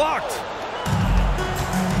 And is blocked.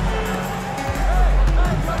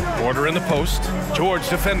 Porter in the post. George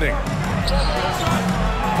defending.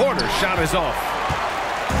 Porter's shot is off.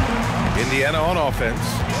 Indiana on offense.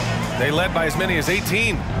 They led by as many as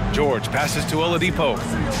 18. George passes to Oladipo.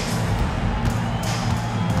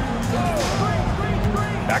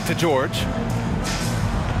 Back to George.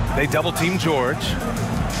 They double team George.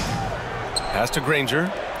 Pass to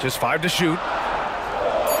Granger. Just 5 to shoot.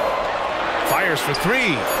 Fires for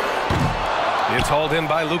 3. It's hauled in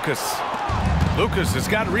by Lucas. Lucas has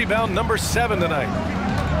got rebound number 7 tonight.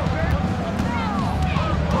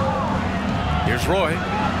 Here's Roy.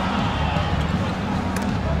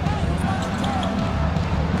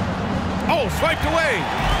 Oh, swiped away.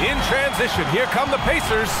 In transition. Here come the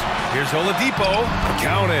Pacers. Here's Oladipo.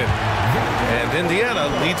 Counted. And Indiana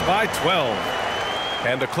leads by 12.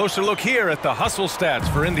 And a closer look here at the hustle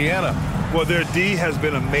stats for Indiana. Well, their D has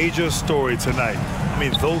been a major story tonight. I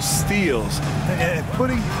mean, those steals and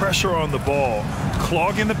putting pressure on the ball,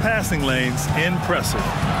 clogging the passing lanes, impressive.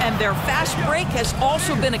 And their fast break has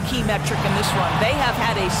also been a key metric in this run. They have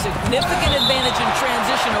had a significant advantage in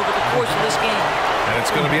transition over the course of this game. And it's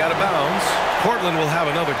going to be out of bounds. Portland will have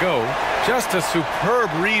another go. Just a superb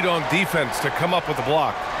read on defense to come up with the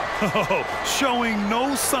block. Oh, showing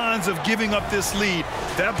no signs of giving up this lead.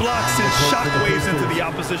 That block sends shockwaves into the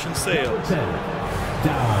opposition sails.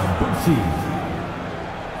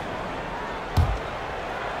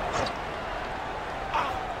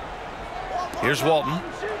 Here's Walton.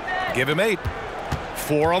 Give him 8.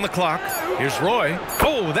 4 on the clock. Here's Roy.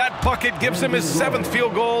 Oh, that bucket gives him his 7th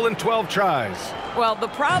field goal in 12 tries. Well, the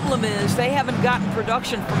problem is they haven't gotten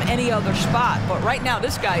production from any other spot, but right now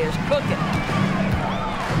this guy is cooking.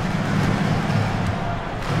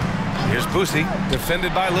 Here's Boosie,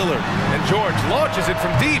 defended by Lillard. And George launches it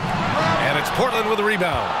from deep. And it's Portland with a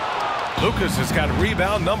rebound. Lucas has got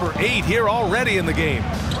rebound number 8 here already in the game.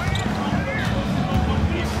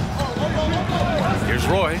 Here's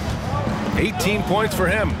Roy. 18 points for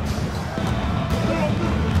him.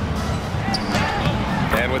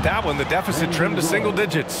 And with that one, the deficit trimmed to single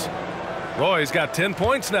digits. Roy's got 10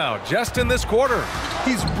 points now, just in this quarter.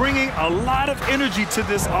 He's bringing a lot of energy to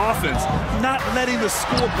this offense, not letting the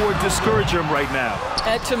scoreboard discourage him right now.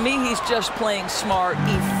 To me, he's just playing smart,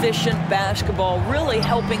 efficient basketball, really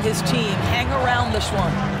helping his team hang around this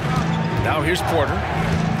one. Now here's Porter.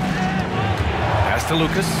 Pass to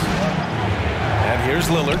Lucas. And here's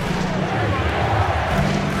Lillard.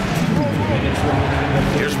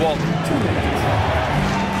 Here's Walton.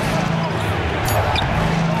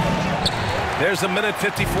 There's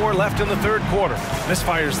 1:54 left in the third quarter.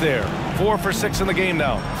 Misfires there. 4 for 6 in the game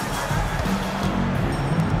now.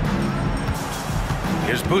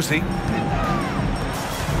 Here's Boosie.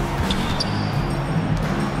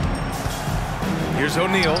 Here's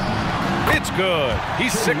O'Neal. It's good.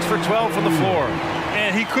 He's 6 for 12 from the floor.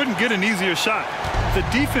 And he couldn't get an easier shot. The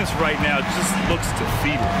defense right now just looks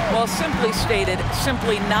defeated. Well, simply stated,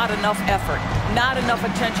 simply not enough effort, not enough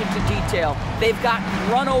attention to detail. They've gotten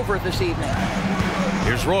run over this evening.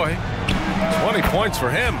 Here's Roy. 20 points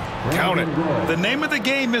for him. Count it. The name of the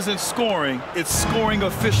game isn't scoring, it's scoring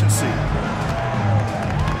efficiency.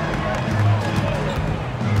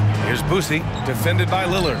 Here's Boosie, defended by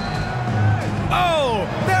Lillard. Oh,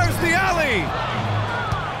 there's the alley.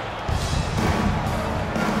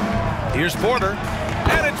 Here's Porter,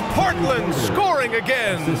 and it's Portland scoring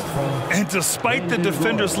again. And despite the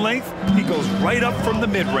defender's length, he goes right up from the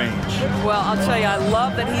mid-range. Well, I'll tell you, I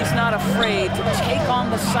love that he's not afraid to take on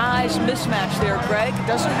the size mismatch there, Greg. It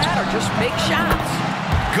doesn't matter, just make shots.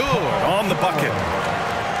 Good on the bucket.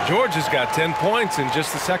 George has got 10 points in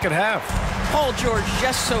just the second half. Paul George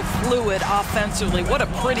just so fluid offensively. What a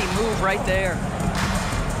pretty move right there.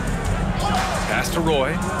 Pass to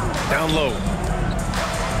Roy, down low.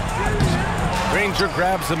 Granger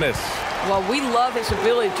grabs the miss. Well, we love his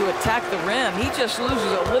ability to attack the rim. He just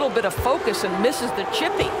loses a little bit of focus and misses the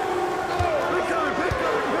chippy.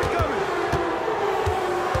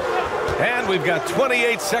 And we've got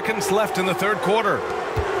 28 seconds left in the third quarter.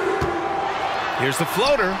 Here's the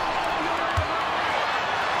floater.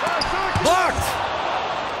 Blocked!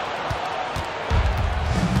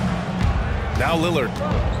 Now Lillard.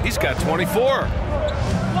 He's got 24.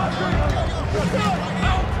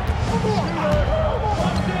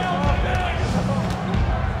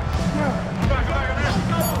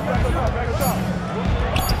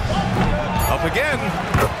 Up again.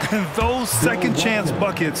 And those second chance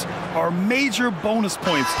buckets are major bonus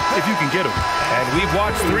points if you can get them. And we've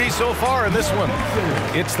watched 3 so far in this one.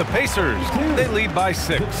 It's the Pacers. They lead by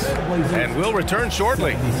 6. And we'll return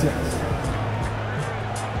shortly.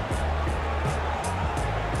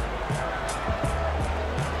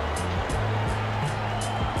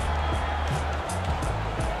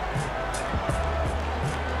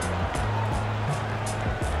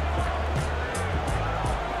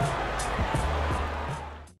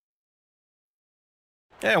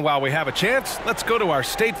 And while we have a chance, let's go to our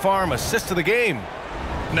State Farm assist of the game.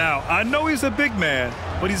 Now, I know he's a big man,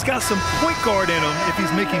 but he's got some point guard in him if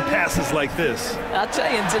he's making passes like this. I'll tell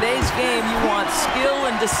you, in today's game, you want skill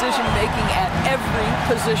and decision-making at every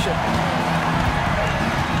position.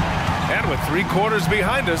 And with 3 quarters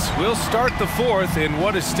behind us, we'll start the fourth in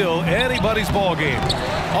what is still anybody's ball game.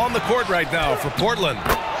 On the court right now for Portland,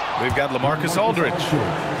 we've got LaMarcus Aldridge,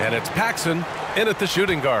 and it's Paxson in at the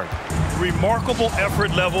shooting guard. Remarkable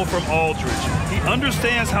effort level from Aldridge. He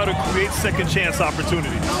understands how to create second chance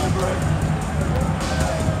opportunities.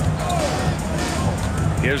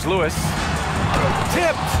 Here's Lewis.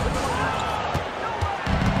 Tipped.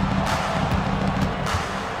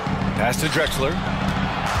 Pass to Drexler.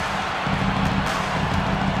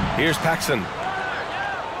 Here's Paxson.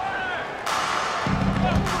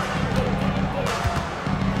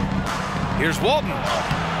 Here's Walton.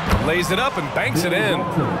 Lays it up and banks it in.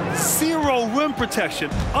 0 rim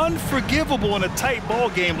protection. Unforgivable in a tight ball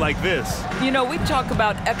game like this. You know, we talk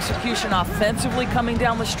about execution offensively coming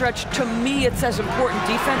down the stretch. To me, it's as important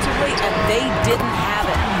defensively, and they didn't have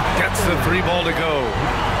it. Gets the 3 ball to go.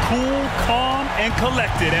 Cool, calm, and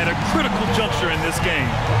collected at a critical juncture in this game.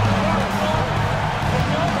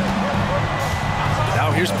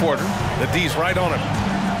 Now here's Porter. The D's right on him.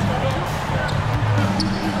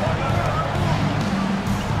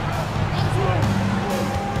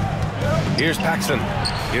 Here's Paxson.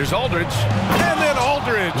 Here's Aldridge. And then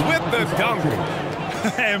Aldridge with the dunk.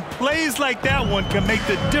 And plays like that one can make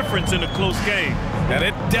the difference in a close game. And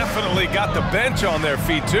it definitely got the bench on their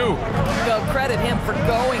feet, too. They'll credit him for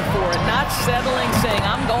going for it, not settling, saying,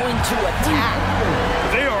 I'm going to attack.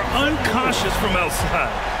 They are unconscious from outside.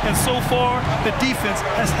 And so far, the defense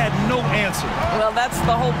has had no answer. Well, that's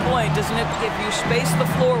the whole point, isn't it? If you space the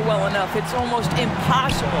floor well enough, it's almost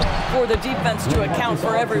impossible for the defense to account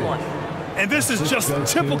for everyone. And this is just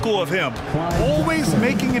typical of him, always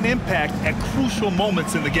making an impact at crucial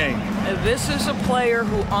moments in the game. This is a player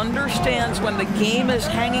who understands when the game is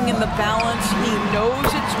hanging in the balance. He knows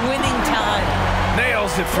it's winning time.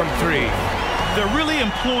 Nails it from 3. They're really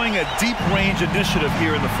employing a deep range initiative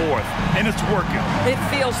here in the fourth, and it's working. It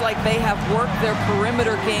feels like they have worked their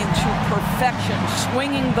perimeter game to perfection,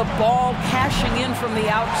 swinging the ball, cashing in from the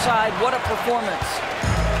outside. What a performance.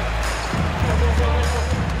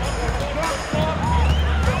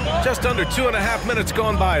 Just under 2.5 minutes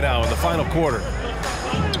gone by now in the final quarter.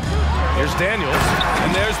 Here's Daniels,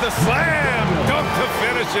 and there's the slam dunk to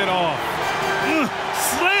finish it off.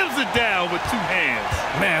 Slams it down with 2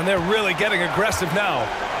 hands. Man, they're really getting aggressive now.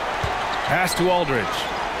 Pass to Aldridge.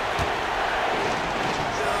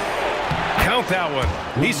 Count that one.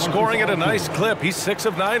 He's scoring at a nice clip. He's 6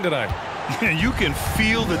 of 9 tonight. And you can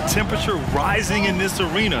feel the temperature rising in this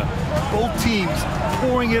arena. Both teams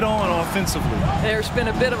pouring it on offensively. There's been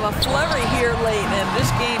a bit of a flurry here late, and this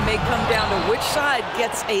game may come down to which side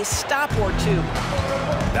gets a stop or two.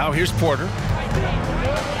 Now here's Porter.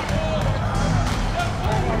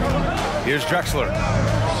 Here's Drexler.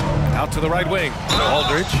 Out to the right wing.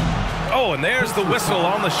 Aldridge. Oh, and there's the whistle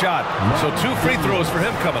on the shot. So 2 free throws for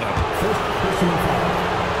him coming up.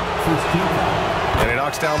 And he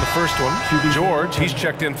knocks down the first one. George, he's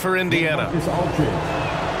checked in for Indiana.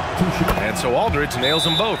 And so Aldridge nails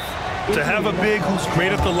them both. To have a big who's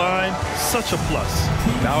great at the line, such a plus.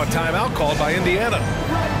 Now a timeout called by Indiana.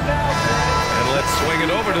 And let's swing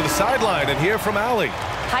it over to the sideline and hear from Allie.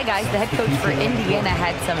 Hi, guys. The head coach for Indiana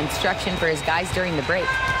had some instruction for his guys during the break.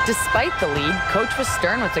 Despite the lead, coach was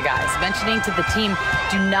stern with the guys, mentioning to the team,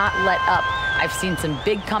 do not let up. I've seen some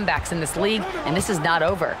big comebacks in this league, and this is not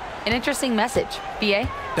over. An interesting message. B.A.?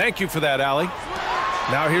 Thank you for that, Allie.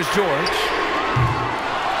 Now here's George.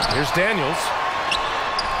 Here's Daniels.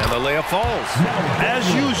 And the layup falls. As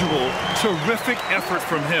usual, terrific effort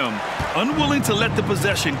from him. Unwilling to let the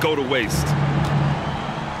possession go to waste.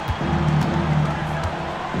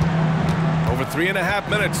 Over 3.5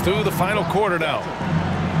 minutes through the final quarter now.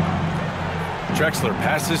 Drexler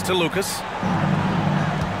passes to Lucas.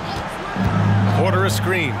 Porter a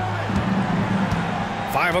screen.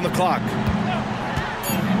 5 on the clock.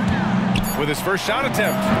 With his first shot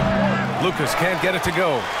attempt, Lucas can't get it to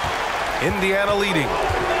go. Indiana leading.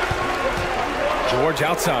 George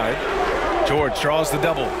outside. George draws the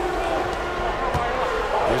double.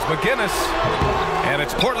 Here's McGinnis. And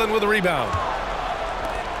it's Portland with a rebound.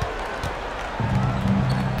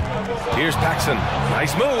 Here's Paxson.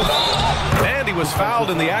 Nice move. And he was fouled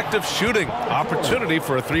in the act of shooting. Opportunity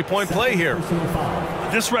for a 3-point play here.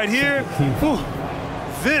 This right here, whew,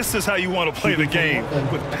 this is how you want to play the game.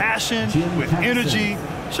 With passion, with energy.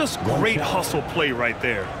 Just great hustle play right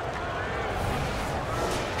there.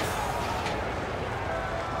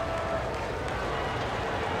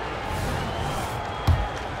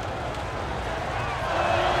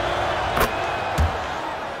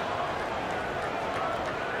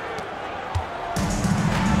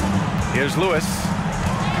 Here's Lewis.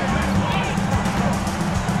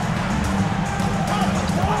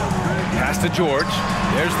 Pass to George.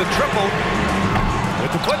 There's the triple.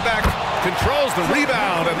 With the putback. Controls the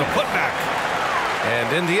rebound and the putback.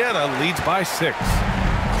 And Indiana leads by 6.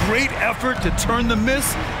 Great effort to turn the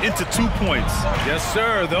miss into 2 points. Yes,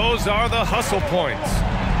 sir. Those are the hustle points.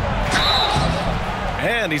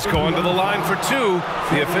 And he's going to the line for 2.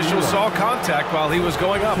 The official saw contact while he was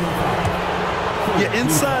going up. Yeah,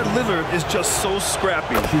 inside Lillard is just so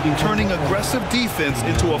scrappy, turning aggressive defense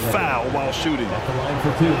into a foul while shooting.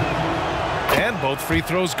 And both free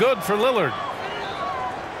throws good for Lillard.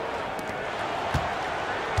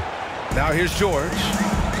 Now here's George.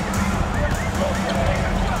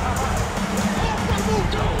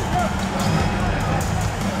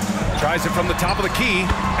 Tries it from the top of the key.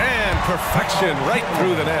 And perfection right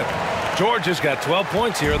through the net. George has got 12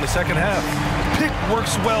 points here in the second half. Pick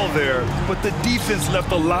works well there, but the defense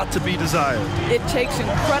left a lot to be desired. It takes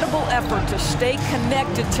incredible effort to stay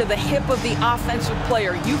connected to the hip of the offensive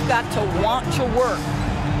player. You've got to want to work.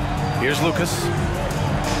 Here's Lucas.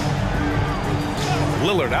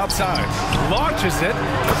 Lillard outside. Launches it.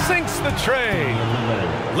 Sinks the tray.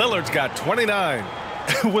 Lillard's got 29.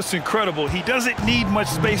 What's incredible, he doesn't need much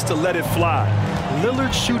space to let it fly.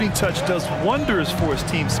 Lillard's shooting touch does wonders for his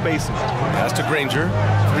team spacing. Pass to Granger.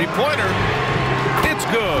 3-pointer. It's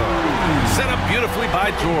good. Set up beautifully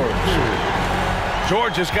by George.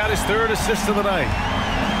 George has got his 3rd assist of the night.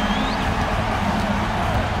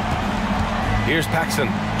 Here's Paxson.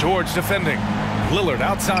 George defending. Lillard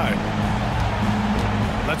outside.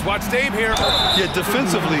 Let's watch Dave here. Yeah,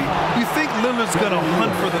 defensively, you think Lillard's going to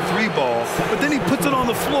hunt for the 3-ball, but then he puts it on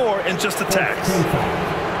the floor and just attacks.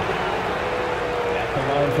 At the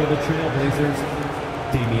line for the Trailblazers,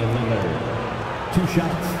 Damian Lillard. 2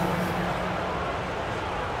 shots.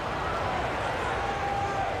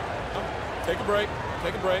 Take a break.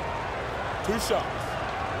 Take a break. 2 shots.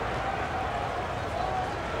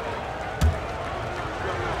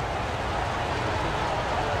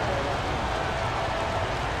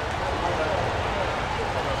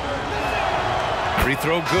 Free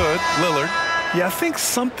throw good. Lillard. Yeah, I think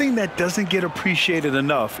something that doesn't get appreciated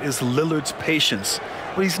enough is Lillard's patience.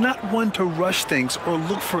 But he's not one to rush things or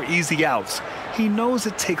look for easy outs. He knows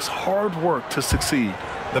it takes hard work to succeed.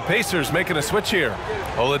 The Pacers making a switch here.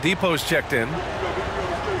 Oladipo's checked in.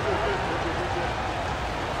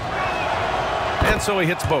 And so he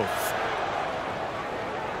hits both.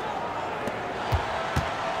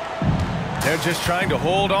 They're just trying to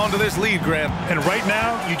hold on to this lead, Grant. And right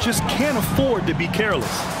now, you just can't afford to be careless.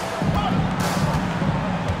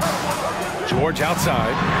 George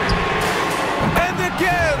outside. And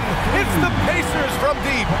again, it's the Pacers from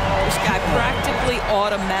deep. This guy practically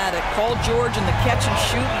automatic. Paul George in the catch and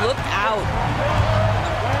shoot. Look out.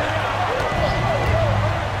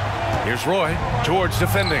 Here's Roy. George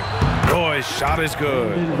defending. Roy's shot is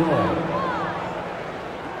good.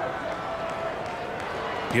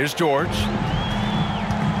 Here's George.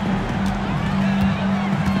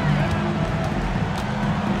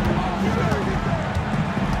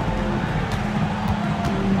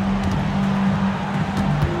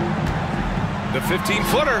 The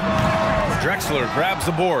 15-footer. Drexler grabs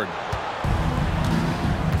the board.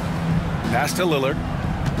 Pass to Lillard.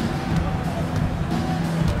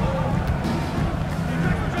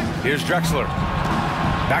 Here's Drexler.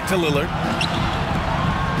 Back to Lillard.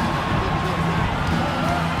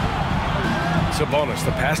 Sabonis,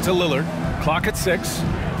 the pass to Lillard. Clock at 6.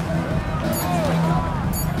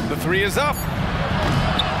 The three is up.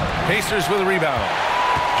 Pacers with a rebound.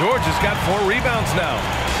 George has got 4 rebounds now.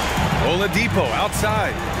 Oladipo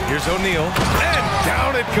outside. Here's O'Neal. And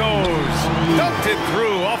down it goes. Dunked it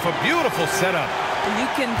through off a beautiful setup. You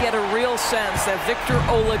can get a real sense that Victor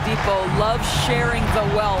Oladipo loves sharing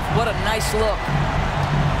the wealth. What a nice look.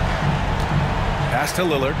 Pass to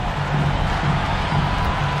Lillard.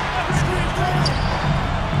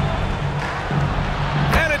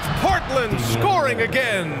 And it's Portland scoring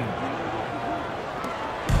again.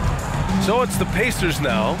 So it's the Pacers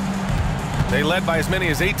now. They led by as many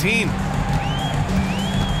as 18.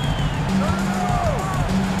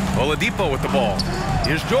 Oladipo with the ball.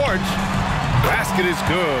 Here's George. Basket is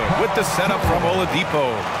good with the setup from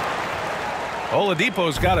Oladipo.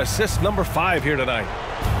 Oladipo's got assist number 5 here tonight.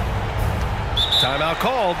 Timeout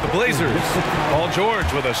called. The Blazers. Paul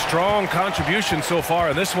George with a strong contribution so far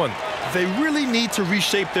in this one. They really need to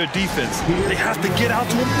reshape their defense. They have to get out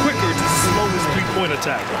to him quicker to slow his three-point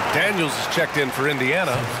attack. Daniels is checked in for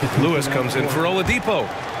Indiana. Lewis comes in for Oladipo.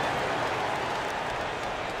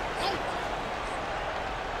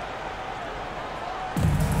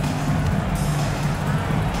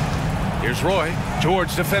 Here's Roy.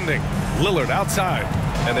 George defending. Lillard outside.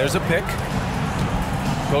 And there's a pick.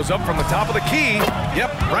 Goes up from the top of the key.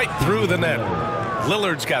 Yep, right through the net.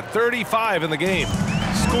 Lillard's got 35 in the game.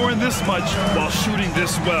 Scoring this much while shooting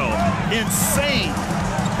this well. Insane.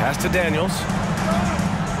 Pass to Daniels.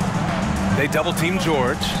 They double team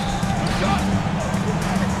George.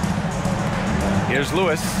 Here's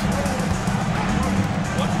Lewis.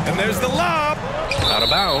 And there's the lob. Out of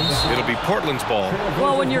bounds. It'll be Portland's ball.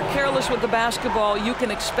 Well, when you're careless with the basketball, you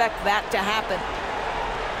can expect that to happen.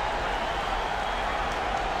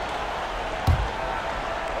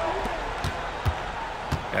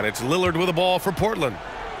 And it's Lillard with the ball for Portland.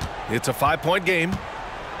 It's a 5-point game.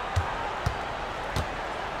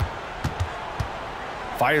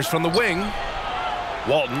 Fires from the wing.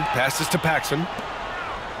 Walton passes to Paxson.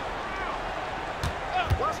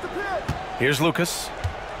 Here's Lucas.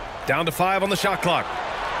 Down to 5 on the shot clock.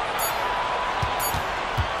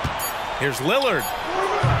 Here's Lillard.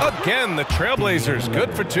 Again, the Trailblazers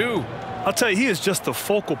good for 2. I'll tell you, he is just the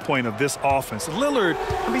focal point of this offense. Lillard,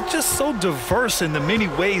 I mean, just so diverse in the many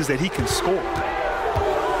ways that he can score.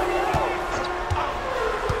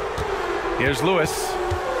 Here's Lewis.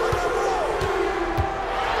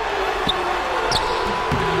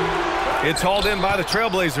 It's hauled in by the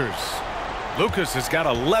Trailblazers. Lucas has got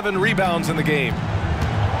 11 rebounds in the game.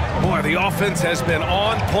 Boy, the offense has been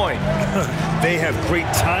on point. They have great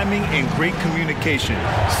timing and great communication.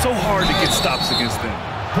 So hard to get stops against them.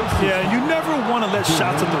 Yeah, you never want to let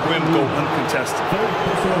shots at the rim go uncontested. Third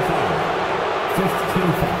personal foul.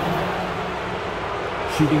 15 foul.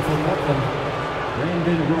 Shooting for Portland,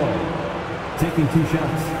 Brandon Roy. Taking 2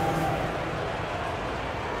 shots.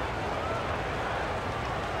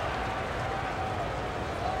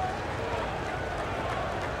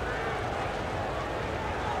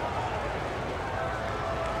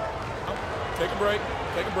 Take a break.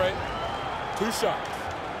 Take a break. 2 shots.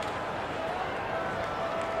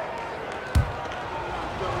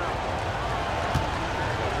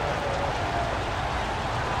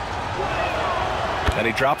 And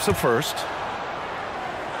he drops the first.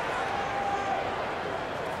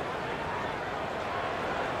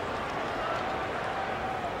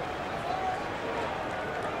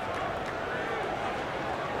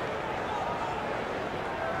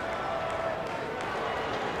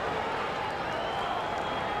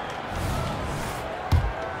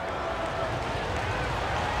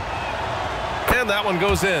 And that one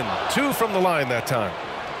goes in. 2 from the line that time.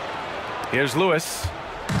 Here's Lewis.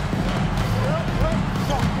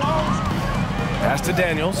 Pass to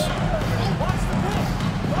Daniels.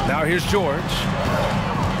 Now here's George.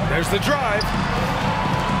 There's the drive.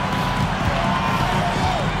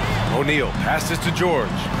 O'Neal passes to George.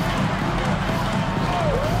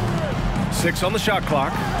 6 on the shot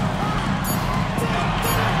clock.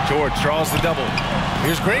 George draws the double.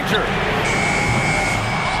 Here's Granger.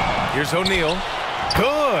 Here's O'Neal.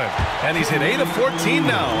 Good. And he's hit 8 of 14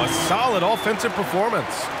 now. A solid offensive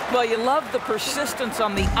performance. Well, you love the persistence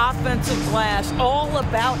on the offensive glass. All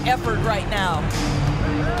about effort right now.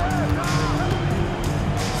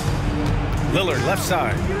 Lillard left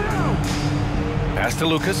side. Pass to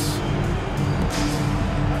Lucas.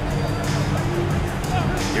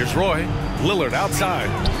 Here's Roy. Lillard outside.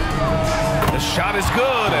 The shot is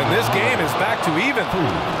good, and this game is back to even.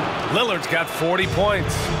 Lillard's got 40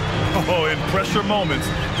 points. Oh, in pressure moments,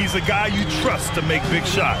 he's a guy you trust to make big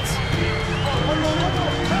shots.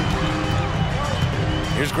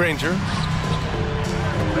 Here's Granger.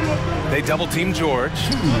 They double team George.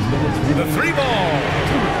 The 3-ball.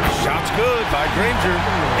 Shot's good by Granger.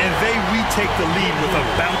 And they retake the lead with a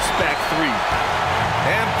bounce back 3.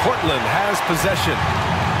 And Portland has possession.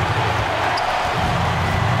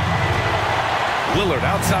 Lillard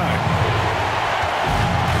outside.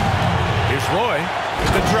 Here's Roy.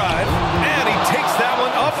 The drive. And he takes that one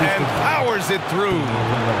up and powers it through.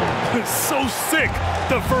 So sick,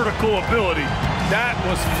 the vertical ability. That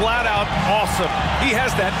was flat out awesome. He has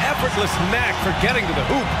that effortless knack for getting to the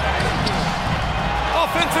hoop.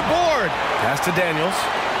 Offensive board. Pass to Daniels.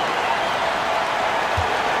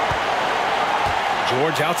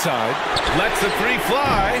 George outside. Lets the 3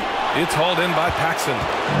 fly. It's hauled in by Paxson.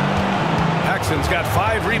 Paxson's got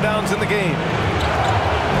 5 rebounds in the game.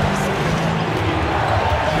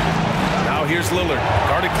 Now here's Lillard.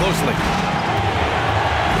 Guarded closely.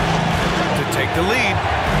 To take the lead.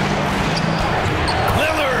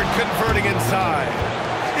 Lillard converting inside.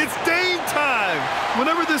 It's Dame time.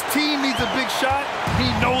 Whenever this team needs a big shot, he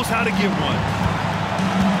knows how to give one.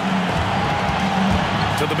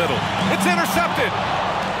 To the middle. It's intercepted.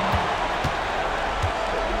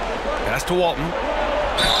 Pass to Walton.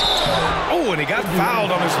 Oh, and he got fouled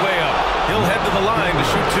on his way up. He'll head to the line to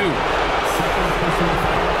shoot 2.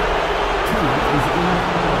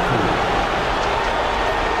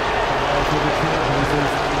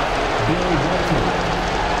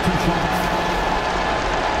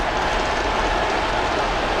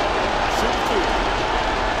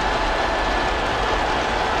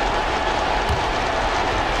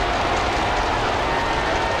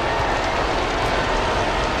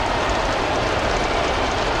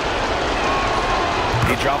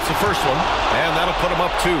 He drops the first one, and that'll put him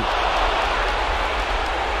up 2.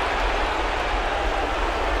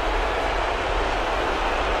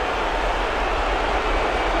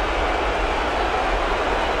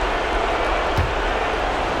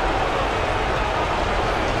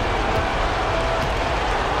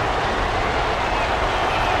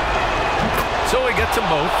 So he gets them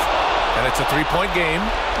both, and it's a 3-point game.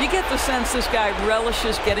 You get the sense this guy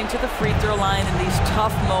relishes getting to the free throw line in these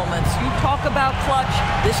tough moments. You talk about clutch,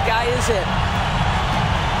 this guy is it.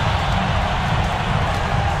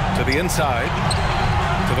 To the inside,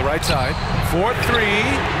 to the right side, 4-3,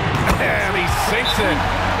 and he sinks it.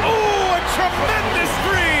 Oh, a tremendous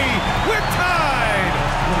 3! We're tied!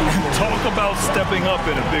 Talk about stepping up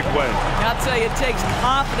in a big way. I'll tell you, it takes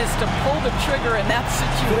confidence to pull the trigger in that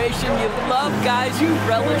situation. You love guys who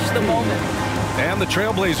relish the moment. And the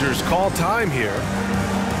Trailblazers call time here.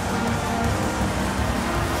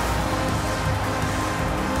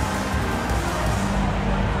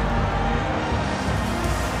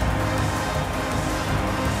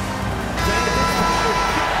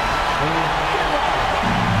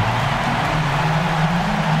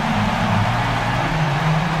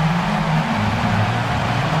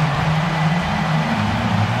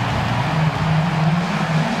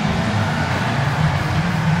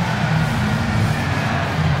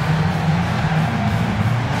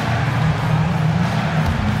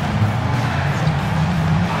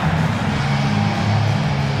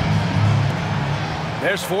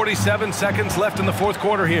 There's 47 seconds left in the 4th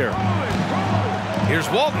quarter here. Here's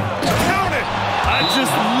Walton. Count it! I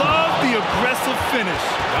just love the aggressive finish.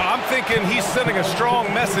 Now, I'm thinking he's sending a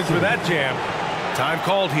strong message with that jam. Time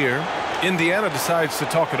called here. Indiana decides to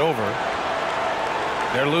talk it over.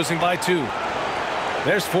 They're losing by 2.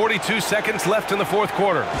 There's 42 seconds left in the 4th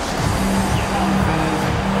quarter.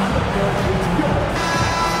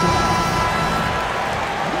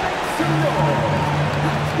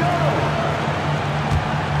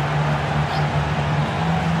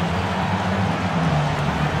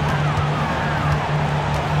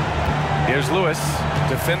 Here's Lewis,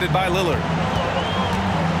 defended by Lillard.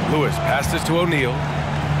 Lewis passes to O'Neal.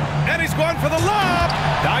 And he's going for the lob.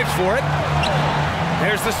 Dives for it.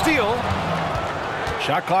 There's the steal.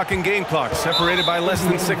 Shot clock and game clock separated by less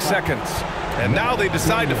than 6 seconds. And now they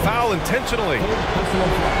decide to foul intentionally. For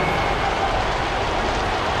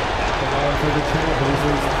the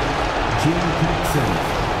Trailblazers, Gene Jackson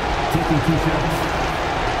taking 2 shots.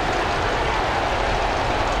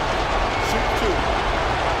 Shoot 2.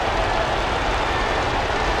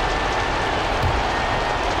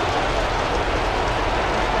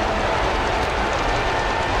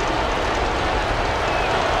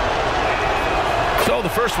 So the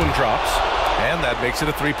first one drops, and that makes it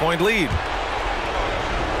a 3-point lead.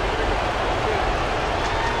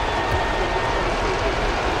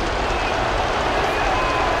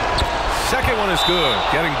 Second one is good,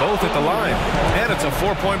 getting both at the line, and it's a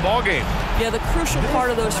 4-point ball game. Yeah, the crucial part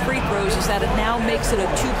of those free throws is that it now makes it a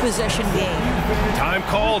 2-possession game. Time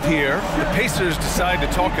called here. The Pacers decide to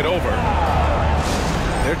talk it over.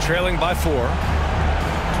 They're trailing by 4.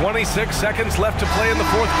 26 seconds left to play in the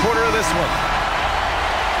fourth quarter of this one.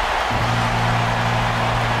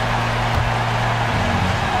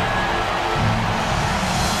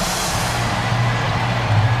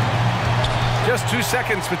 Just 2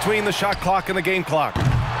 seconds between the shot clock and the game clock.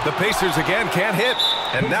 The Pacers again can't hit.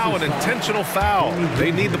 And now an intentional foul. They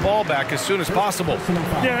need the ball back as soon as possible.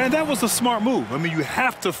 Yeah, and that was a smart move. I mean, you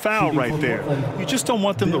have to foul right there. You just don't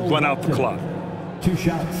want them to run out the clock. 2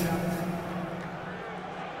 shots.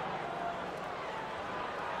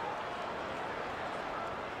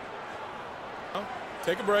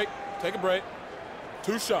 Take a break. Take a break.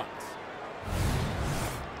 2 shots.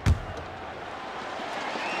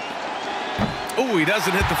 Oh, he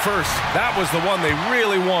doesn't hit the first. That was the one they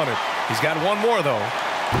really wanted. He's got one more, though.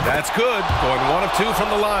 That's good. Going 1 of 2 from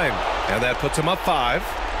the line. And that puts him up 5.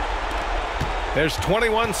 There's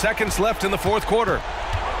 21 seconds left in the fourth quarter.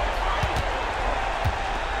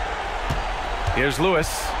 Here's Lewis,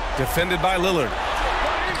 defended by Lillard.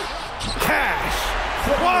 Cash!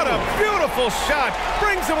 What a beautiful shot!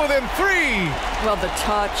 Brings him within 3. Well, the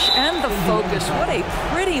touch and the focus. What a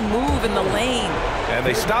pretty move in the lane. And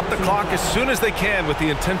they stop the clock as soon as they can with the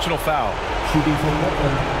intentional foul. Shooting from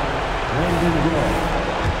Brooklyn, Brandon Roy.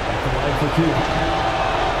 At the line for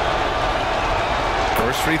 2.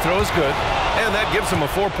 First free throw is good, and that gives him a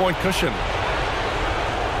 4-point cushion.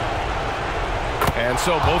 And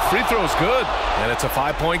so both free throws good, and it's a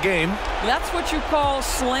 5-point game. That's what you call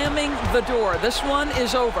slamming the door. This one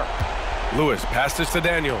is over. Lewis passes to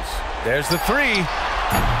Daniels. There's the 3.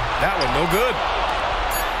 That one no good.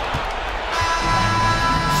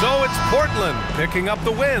 So it's Portland picking up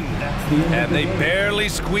the win, and they barely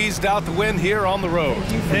squeezed out the win here on the road.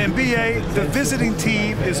 And BA, the visiting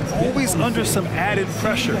team is always under some added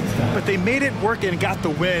pressure, but they made it work and got the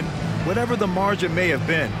win, whatever the margin may have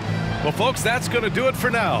been. Well, folks, that's going to do it for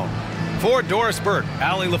now. For Doris Burke,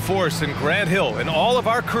 Allie LaForce, and Grant Hill, and all of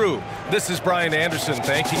our crew, this is Brian Anderson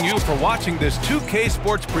thanking you for watching this 2K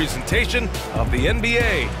Sports presentation of the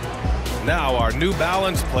NBA. Now our New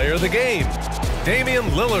Balance Player of the Game, Damian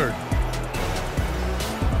Lillard.